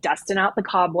it like dusting out the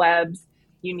cobwebs.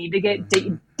 You need to get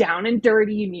down and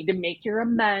dirty. You need to make your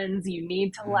amends. You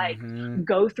need to like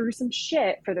go through some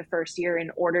shit for the first year in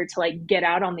order to like get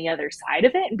out on the other side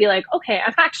of it and be like, okay,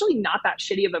 I'm actually not that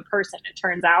shitty of a person, it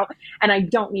turns out, and I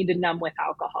don't need to numb with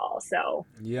alcohol. So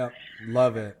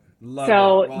love it.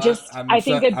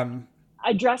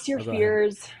 Address your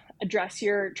fears, address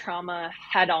your trauma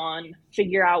head on,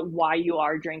 figure out why you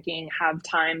are drinking, have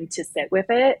time to sit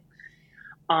with it.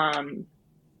 And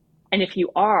if you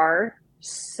are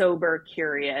sober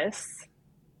curious,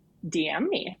 DM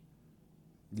me.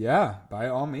 Yeah, by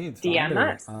all means. DM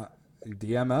us.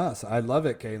 DM us. I love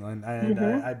it, Kaitlin.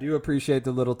 And I do appreciate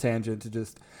the little tangent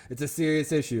it's a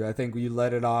serious issue. I think we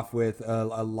let it off with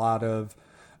a lot of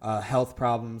health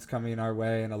problems coming our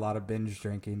way and a lot of binge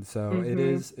drinking. So it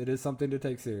is something to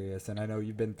take serious. And I know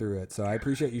you've been through it. So I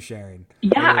appreciate you sharing.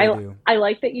 Yeah, I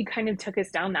like that you kind of took us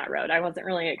down that road. I wasn't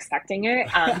really expecting it.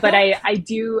 But I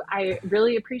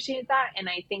really appreciate that. And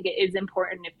I think it is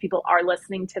important, if people are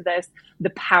listening to this, the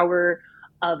power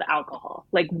of alcohol,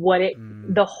 like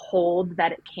the hold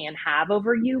that it can have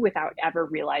over you without ever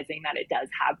realizing that it does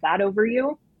have that over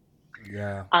you.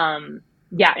 And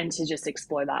to just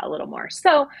explore that a little more.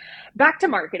 So back to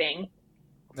marketing.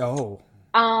 So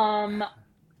to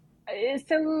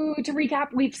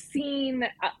recap, we've seen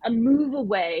a move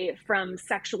away from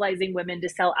sexualizing women to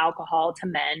sell alcohol to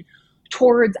men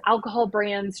towards alcohol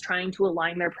brands trying to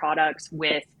align their products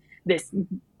with this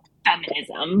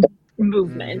feminism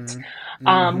movement,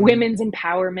 women's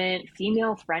empowerment,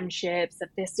 female friendship,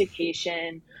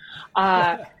 sophistication.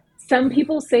 Some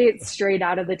people say it's straight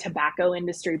out of the tobacco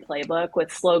industry playbook, with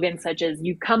slogans such as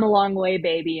 "You've come a long way,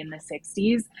 baby." In the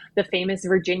 60s, the famous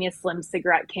Virginia Slim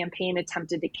cigarette campaign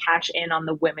attempted to cash in on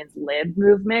the women's lib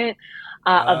movement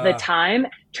of the time,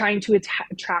 trying to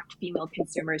attract female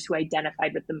consumers who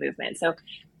identified with the movement. So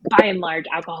by and large,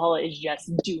 alcohol is just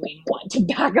doing what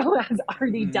tobacco has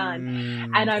already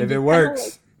done. And if it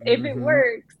works.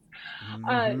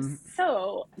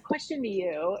 So question to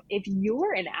you, if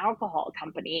you're an alcohol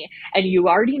company and you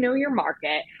already know your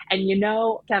market and you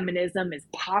know feminism is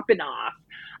popping off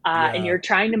and you're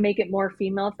trying to make it more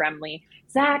female friendly,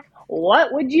 Zach,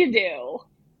 what would you do?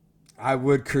 I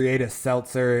would create a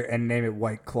seltzer and name it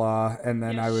White Claw, and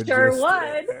then I would I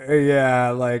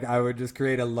would just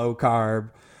create a low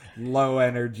carb, low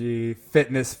energy,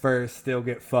 fitness first, still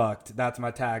get fucked. That's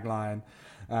my tagline.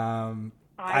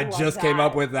 I just came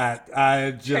up with that.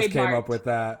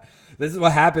 This is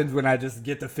what happens when I just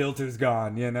get the filters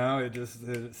gone. It just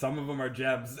some of them are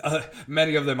gems.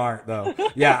 Many of them aren't, though.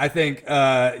 Yeah, I think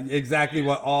exactly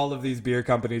what all of these beer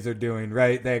companies are doing.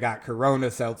 Right? They got Corona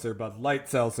Seltzer, Bud Light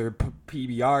Seltzer,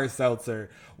 PBR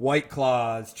Seltzer, White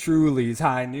Claws, Trulies,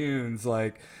 High Noons.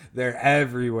 Like they're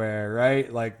everywhere,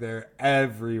 right? Like they're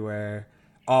everywhere.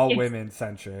 All women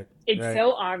centric. It's right?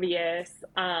 so obvious.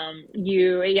 And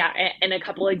a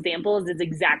couple examples is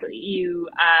exactly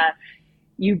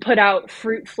you put out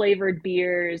fruit flavored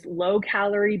beers, low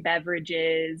calorie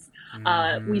beverages.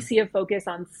 We see a focus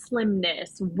on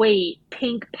slimness, weight,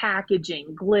 pink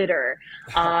packaging, glitter,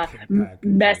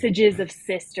 messages of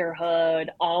sisterhood,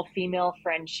 all female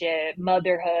friendship,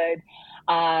 motherhood,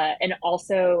 and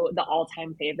also the all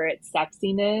time favorite,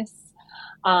 sexiness.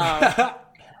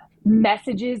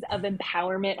 Messages of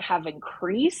empowerment have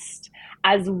increased,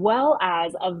 as well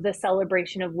as of the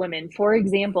celebration of women. For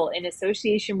example, in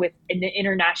association with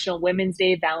International Women's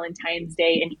Day, Valentine's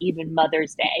Day, and even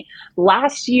Mother's Day.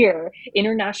 Last year,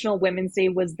 International Women's Day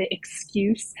was the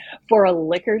excuse for a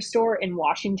liquor store in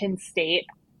Washington State.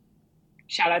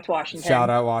 Shout out to Washington. Shout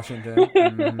out Washington.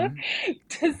 Mm-hmm.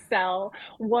 To sell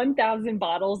 1,000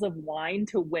 bottles of wine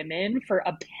to women for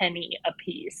a penny a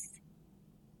piece.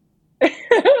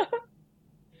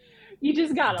 You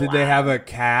just gotta Did laugh. they have a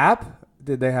cap?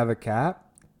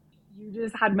 You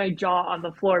just had my jaw on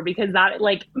the floor because that,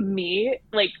 like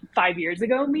 5 years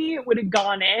ago, me would have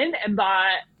gone in and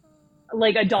bought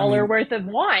like $1 worth of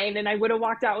wine, and I would have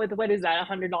walked out with, what is that,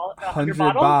 $100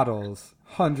 bottles?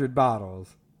 100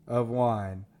 bottles of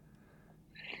wine.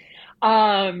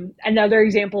 Another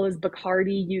example is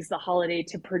Bacardi used the holiday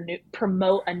to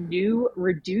promote a new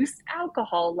reduced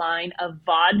alcohol line of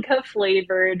vodka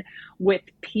flavored with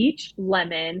peach,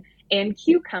 lemon, and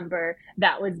cucumber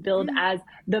that was billed as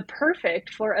the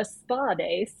perfect for a spa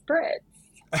day spritz.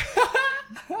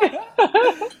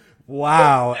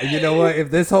 Wow. You know what?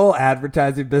 If this whole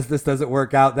advertising business doesn't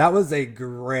work out, that was a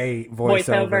great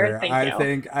voiceover.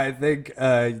 Thank you. I think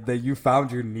that you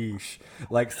found your niche.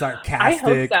 Like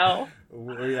sarcastic. I hope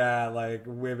so. Yeah, like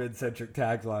women-centric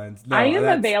taglines. No, I am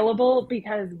available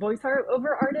because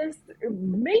voiceover artists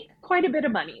make quite a bit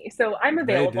of money. So I'm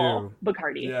available,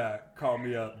 Bacardi. Yeah, call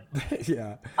me up.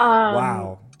 Yeah.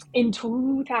 Wow. In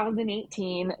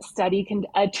 2018, a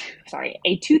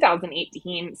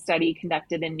 2018 study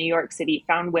conducted in New York City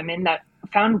found women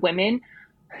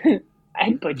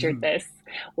I butchered this.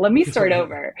 Let me start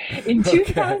over. In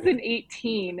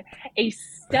 2018, a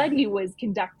study was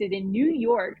conducted in New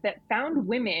York that found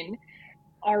women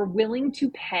are willing to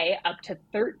pay up to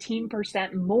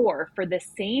 13% more for the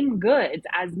same goods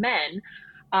as men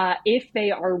if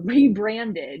they are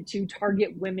rebranded to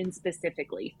target women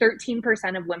specifically.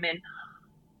 13% of women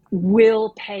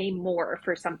will pay more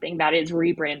for something that is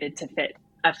rebranded to fit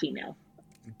a female.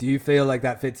 Do you feel like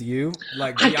that fits you?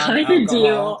 Like I kind of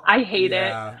do. I hate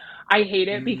it. I hate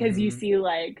it because you see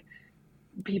like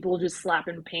people just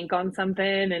slapping pink on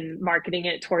something and marketing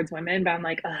it towards women, but I'm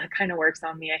like, it kind of works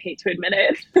on me. I hate to admit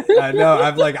it. I know.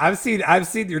 I've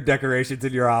seen your decorations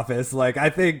in your office. Like I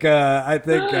think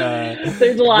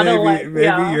there's a lot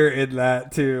maybe you're in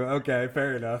that too. Okay,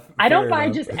 fair enough. I don't buy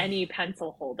just any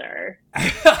pencil holder.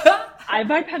 I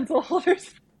buy pencil holders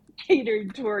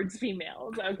catered towards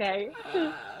females, okay?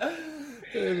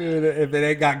 If it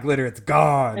ain't got glitter, it's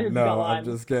gone. It's gone. I'm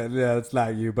just kidding. Yeah, it's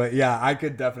not you. But yeah, I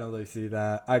could definitely see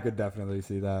that.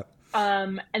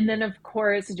 And then of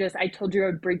course, I told you I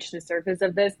would breach the surface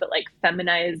of this, but like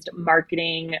feminized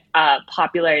marketing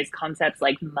popularized concepts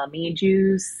like mummy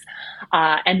juice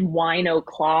and wine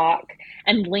o'clock,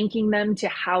 and linking them to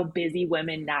how busy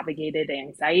women navigated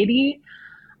anxiety.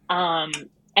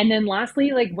 And then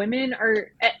lastly, like women are,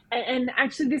 and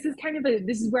actually this is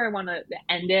where I want to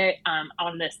end it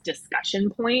on this discussion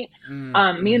point.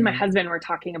 Me and my husband were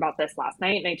talking about this last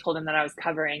night, and I told him that I was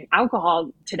covering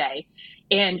alcohol today.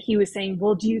 And he was saying,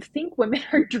 well, do you think women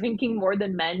are drinking more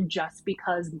than men just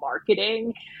because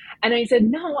marketing? And I said,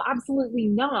 no, absolutely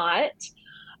not.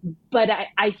 But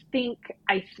I think,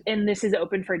 and this is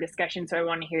open for discussion, so I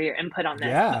want to hear your input on this.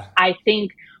 Yeah. I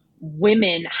think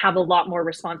women have a lot more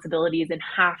responsibilities and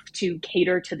have to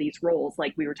cater to these roles.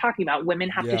 Like we were talking about, women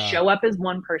have to show up as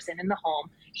one person in the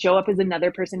home, show up as another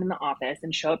person in the office,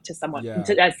 and show up to someone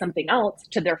as something else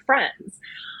to their friends.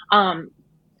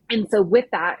 And so with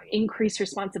that increased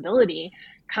responsibility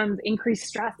comes increased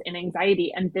stress and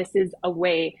anxiety. And this is a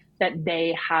way that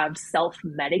they have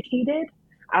self-medicated.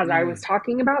 As I was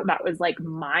talking about, that was like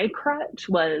my crutch,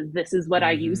 was this is what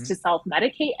I use to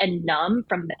self-medicate and numb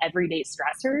from the everyday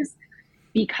stressors,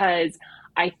 because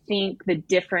I think the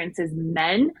difference is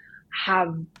men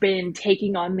have been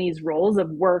taking on these roles of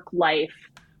work, life,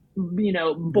 boy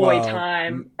Well,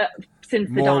 time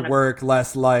since the more dawn of. work,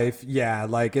 less life. Yeah,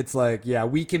 like it's like, yeah,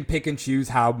 we can pick and choose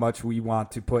how much we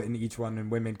want to put in each one,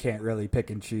 and women can't really pick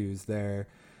and choose. There,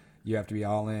 you have to be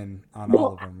all in on all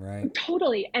Well, of them, right?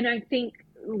 totally. And I think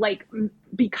like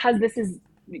because this is,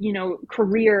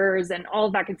 careers and all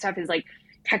of that good stuff is like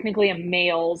technically a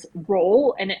male's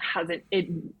role, and it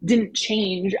didn't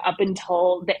change up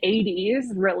until the 80s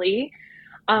really.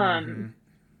 Mm-hmm. um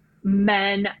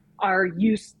Men are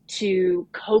used to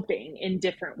coping in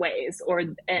different ways, or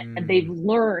and they've Mm,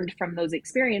 learned from those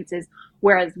experiences,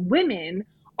 whereas women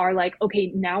are like,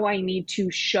 okay, now I need to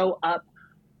show up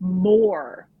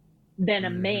more than a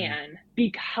mm-hmm. man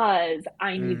because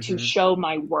I need to Mm-hmm. show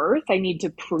my worth. I need to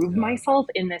prove Yeah. myself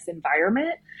in this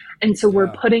environment. And so we're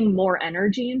Yeah. putting more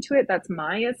energy into it. That's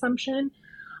my assumption.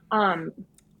 Um,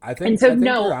 I and think so, I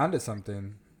think you're no, onto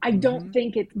something. I don't Mm-hmm.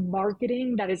 think it's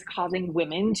marketing that is causing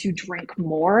women to drink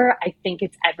more. I think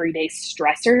it's everyday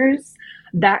stressors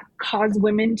that cause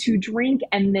women to drink,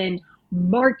 and then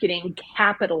marketing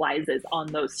capitalizes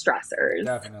on those stressors.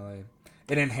 Definitely.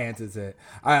 It enhances it.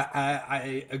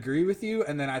 I agree with you.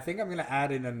 And then I think I'm going to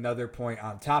add in another point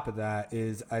on top of that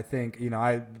is I think,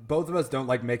 I both of us don't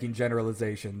like making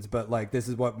generalizations, but like this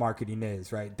is what marketing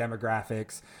is, right?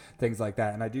 Demographics, things like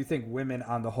that. And I do think women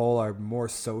on the whole are more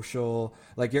social,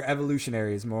 like your evolution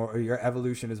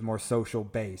is more social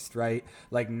based, right?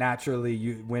 Like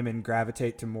naturally women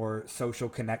gravitate to more social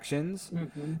connections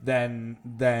Mm-hmm.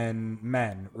 than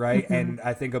men, right? Mm-hmm. And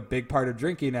I think a big part of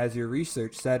drinking, as your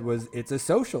research said, was it's a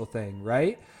social thing,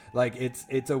 right? Like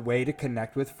it's a way to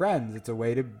connect with friends. It's a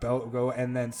way to go,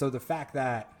 and then so the fact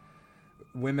that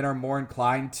women are more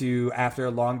inclined to, after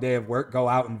a long day of work, go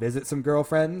out and visit some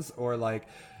girlfriends, or like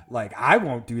I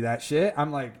won't do that shit.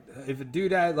 I'm like, if a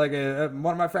dude had like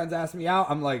one of my friends asked me out,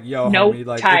 I'm like, yo, Nope, homie,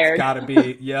 like tired.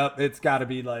 it's gotta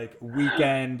be like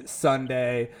weekend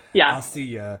Sunday. Yeah. I'll see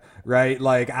ya, right?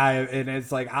 And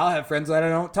it's like I'll have friends that I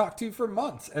don't talk to for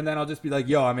months, and then I'll just be like,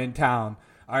 yo, I'm in town.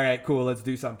 All right, cool, let's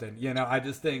do something. I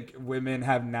just think women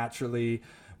have naturally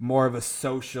more of a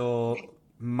social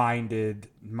minded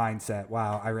mindset.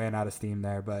 Wow, I ran out of steam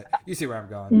there, but you see where I'm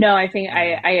going. No, I think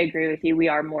Yeah. I agree with you. We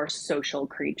are more social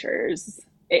creatures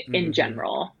in Mm-hmm.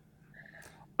 general.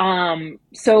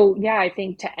 So yeah, I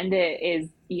think to end it is,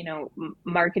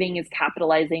 marketing is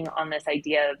capitalizing on this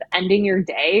idea of ending your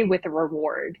day with a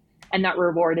reward, and that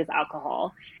reward is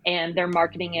alcohol. And they're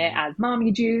marketing it Mm-hmm. as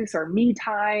mommy juice or me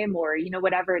time, or,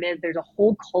 whatever it is. There's a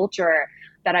whole culture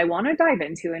that I want to dive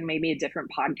into in maybe a different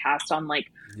podcast on like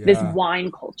this Yeah.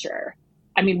 wine culture.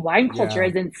 I mean, wine culture Yeah.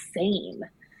 is insane.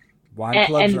 Wine And,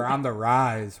 clubs and are on the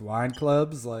rise. Wine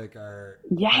clubs like are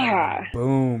having a yeah,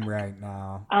 boom right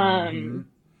now. Mm-hmm. um,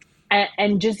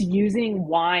 and just using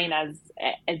wine as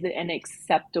an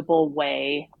acceptable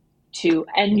way to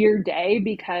end your day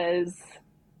because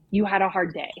you had a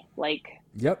hard day. Like,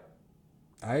 Yep.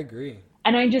 I agree.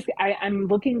 and I'm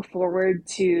looking forward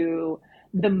to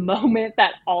the moment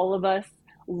that all of us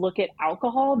look at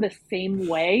alcohol the same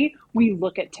way we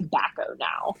look at tobacco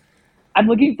now. I'm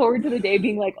looking forward to the day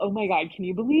being like, oh my God, can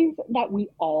you believe that we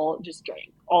all just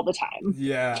drink all the time,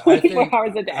 Yeah, 24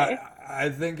 hours a day? I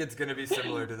think it's gonna be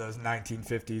similar to those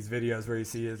 1950s videos where you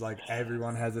see is like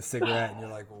everyone has a cigarette and you're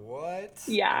like, what?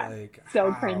 Yeah, Like so how?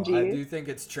 I cringy. do think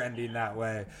it's trending that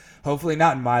way. Hopefully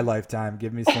not in my lifetime.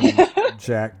 Give me some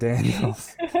Jack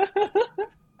Daniels.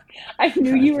 I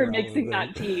knew I you were mixing probably.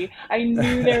 that tea. I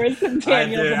knew there was some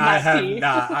Daniels in I that have tea.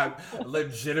 not. I'm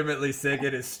legitimately sick.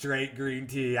 It is straight green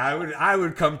tea. I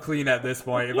would come clean at this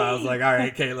point if I was like, all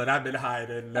right, Caitlin, I've been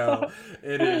hiding. No,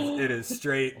 it is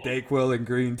straight Dayquil and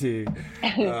green tea.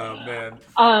 Oh man,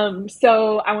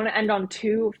 So I want to end on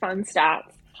two fun stats.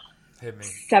 hit me.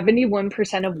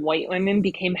 71% of white women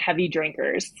became heavy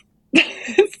drinkers.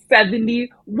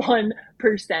 71%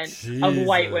 of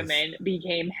white Jesus. women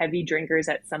became heavy drinkers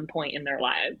at some point in their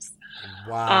lives.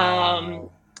 Um,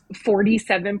 Wow.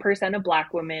 47% of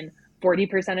black women,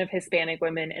 40% of Hispanic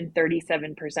women, and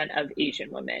 37% of Asian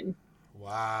women.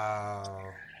 Wow.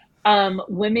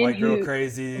 Women White girl who,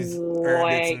 crazies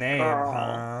earned its white name, girl,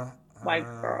 huh? white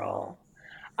Oh. girl,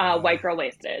 Uh, white girl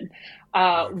wasted.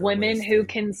 white girl Women who wasted.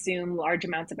 consume large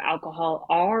amounts of alcohol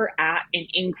are at an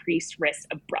increased risk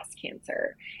of breast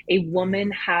cancer. A woman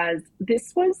Mm. has,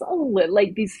 this was a little,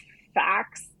 like these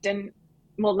facts didn't,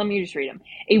 well, let me just read them.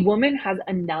 A woman has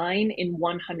a 9 in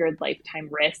 100 lifetime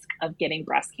risk of getting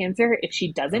breast cancer if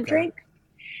she doesn't Okay. drink.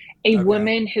 A Okay.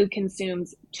 woman who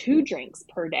consumes 2 drinks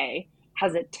per day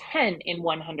has a 10 in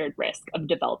 100 risk of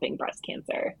developing breast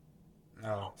cancer.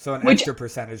 Oh, so an Which extra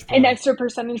percentage an point. extra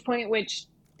percentage point, which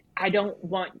I don't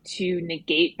want to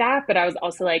negate that, but I was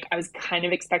also like, I was kind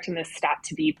of expecting this stat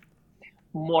to be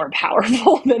more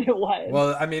powerful than it was.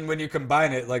 Well, I mean, when you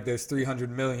combine it, like there's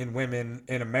 300 million women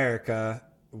in America,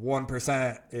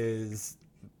 1% is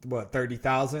what,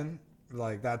 30,000?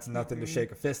 Like that's nothing to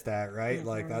shake a fist at, right?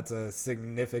 Like that's a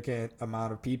significant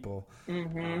amount of people.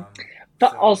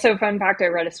 But So also, fun fact, I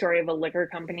read a story of a liquor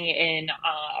company in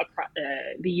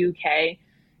the UK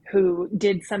who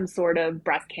did some sort of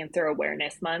breast cancer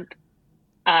awareness month,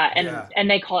 yeah, and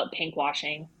they call it pink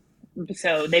washing.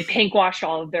 So they pink washed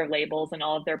all of their labels and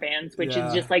all of their brands, which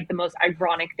is yeah. just like the most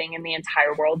ironic thing in the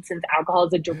entire world, since alcohol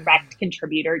is a direct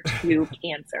contributor to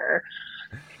cancer.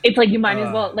 It's like you might as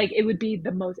Uh, well, like, it would be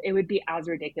as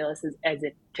ridiculous as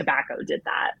if tobacco did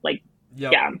that. Like,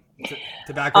 yep. yeah.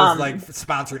 Tobacco's like Um,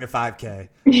 sponsoring a 5K,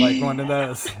 like one of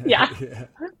those. yeah. Yeah.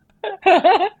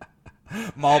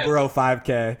 Marlboro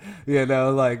 5K,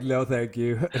 like no thank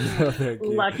you. No thank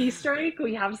you. Lucky Strike,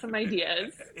 we have some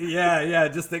ideas. Yeah, yeah,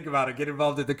 just think about it. Get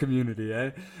involved in the community,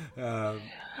 eh? Uh,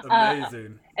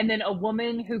 Amazing. and then a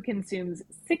woman who consumes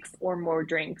 6 or more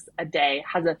drinks a day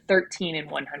has a 13 in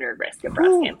 100 risk of breast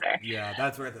Whew. cancer. Yeah,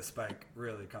 that's where the spike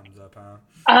really comes up, huh?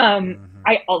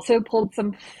 I also pulled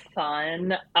some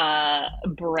fun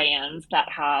brands that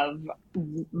have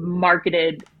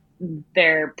marketed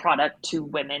their product to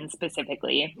women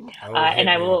specifically, Oh, and hit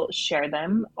I me. will share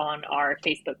them on our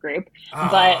Facebook group.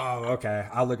 But Oh, okay.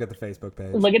 I'll look at the Facebook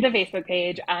page. look at the Facebook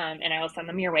page, and I will send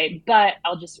them your way. But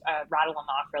I'll just rattle them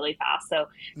off really fast. So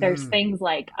there's Mm. things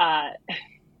like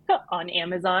on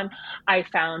Amazon, I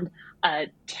found a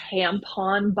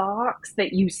tampon box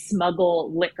that you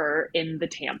smuggle liquor in the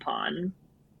tampon.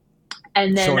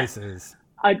 And then Choices.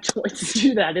 a choice.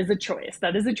 That is a choice.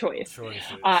 That is a choice. Choices.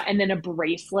 And then a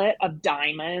bracelet of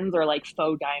diamonds or like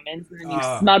faux diamonds. And then you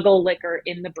Oh, smuggle liquor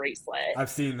in the bracelet. I've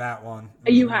seen that one.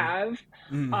 You have.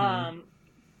 Mm-hmm. Um,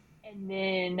 and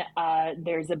then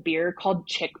there's a beer called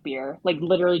Chick Beer, like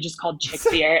literally just called Chick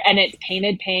Beer, and it's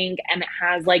painted pink, and it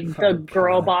has like the Oh,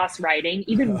 girl God. boss writing,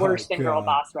 even Oh, worse than girl God.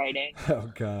 boss writing.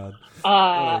 Oh, God. Oh,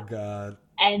 Uh, God.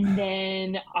 and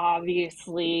then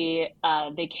obviously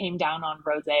they came down on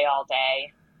Rosé all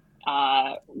day,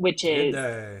 which Did is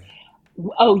they?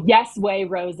 Yes Way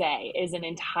Rosé is an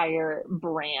entire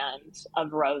brand of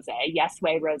rosé. Yes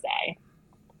Way Rosé.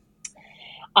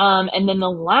 And then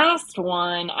the last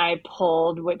one I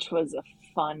pulled, which was a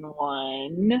fun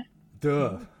one.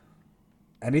 Duh.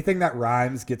 Anything that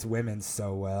rhymes gets women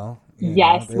so well.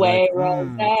 Yes They're Way like,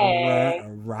 Rosé.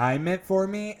 rhyme it for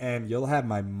me and you'll have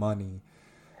my money.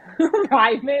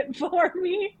 Rhyme it for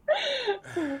me.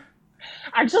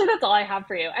 Actually, that's all I have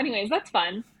for you. Anyways, that's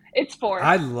fun. It's four.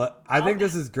 I think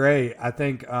this is great. I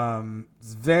think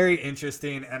it's very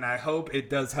interesting, and I hope it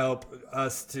does help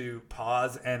us to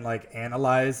pause and like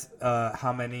analyze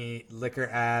how many liquor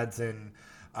ads and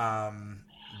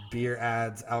beer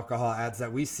ads, alcohol ads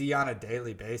that we see on a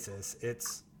daily basis.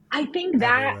 It's I think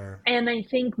that, everywhere. and I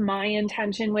think my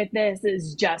intention with this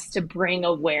is just to bring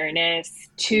awareness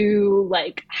to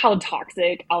like how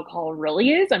toxic alcohol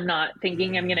really is. I'm not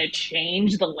thinking I'm going to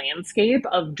change the landscape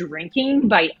of drinking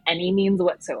by any means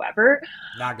whatsoever.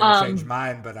 Not gonna change Um,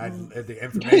 mine, but the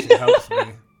information helps me.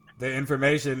 The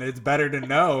information, it's better to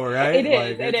know, right? it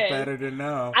Like is, it it's is. better to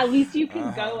know. At least you can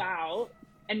Uh-huh. go out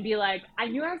and be like, I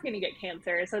knew I was going to get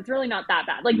cancer, so it's really not that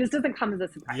bad. Like, this doesn't come as a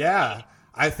surprise to Yeah. me.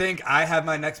 I think I have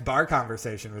my next bar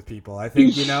conversation with people. I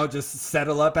think, just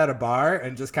settle up at a bar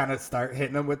and just kind of start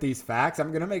hitting them with these facts.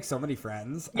 I'm going to make so many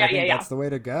friends. I Yeah, yeah, think yeah. that's the way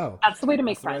to go. That's the way to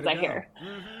make That's the way friends, to I go. hear.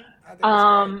 I think it's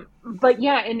great. But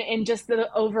yeah, and just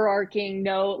the overarching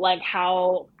note, like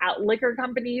how liquor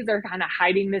companies are kind of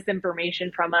hiding this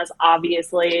information from us,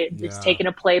 obviously, just Yeah. taking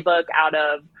a playbook out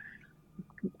of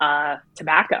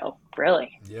tobacco,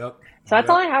 really. Yep. So that's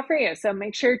all I Yep. have for you. So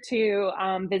make sure to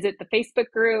visit the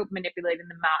Facebook group, Manipulating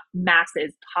the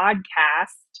Masses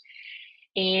podcast,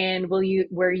 and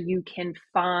where you can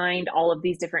find all of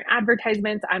these different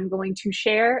advertisements I'm going to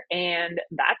share. And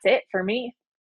that's it for me.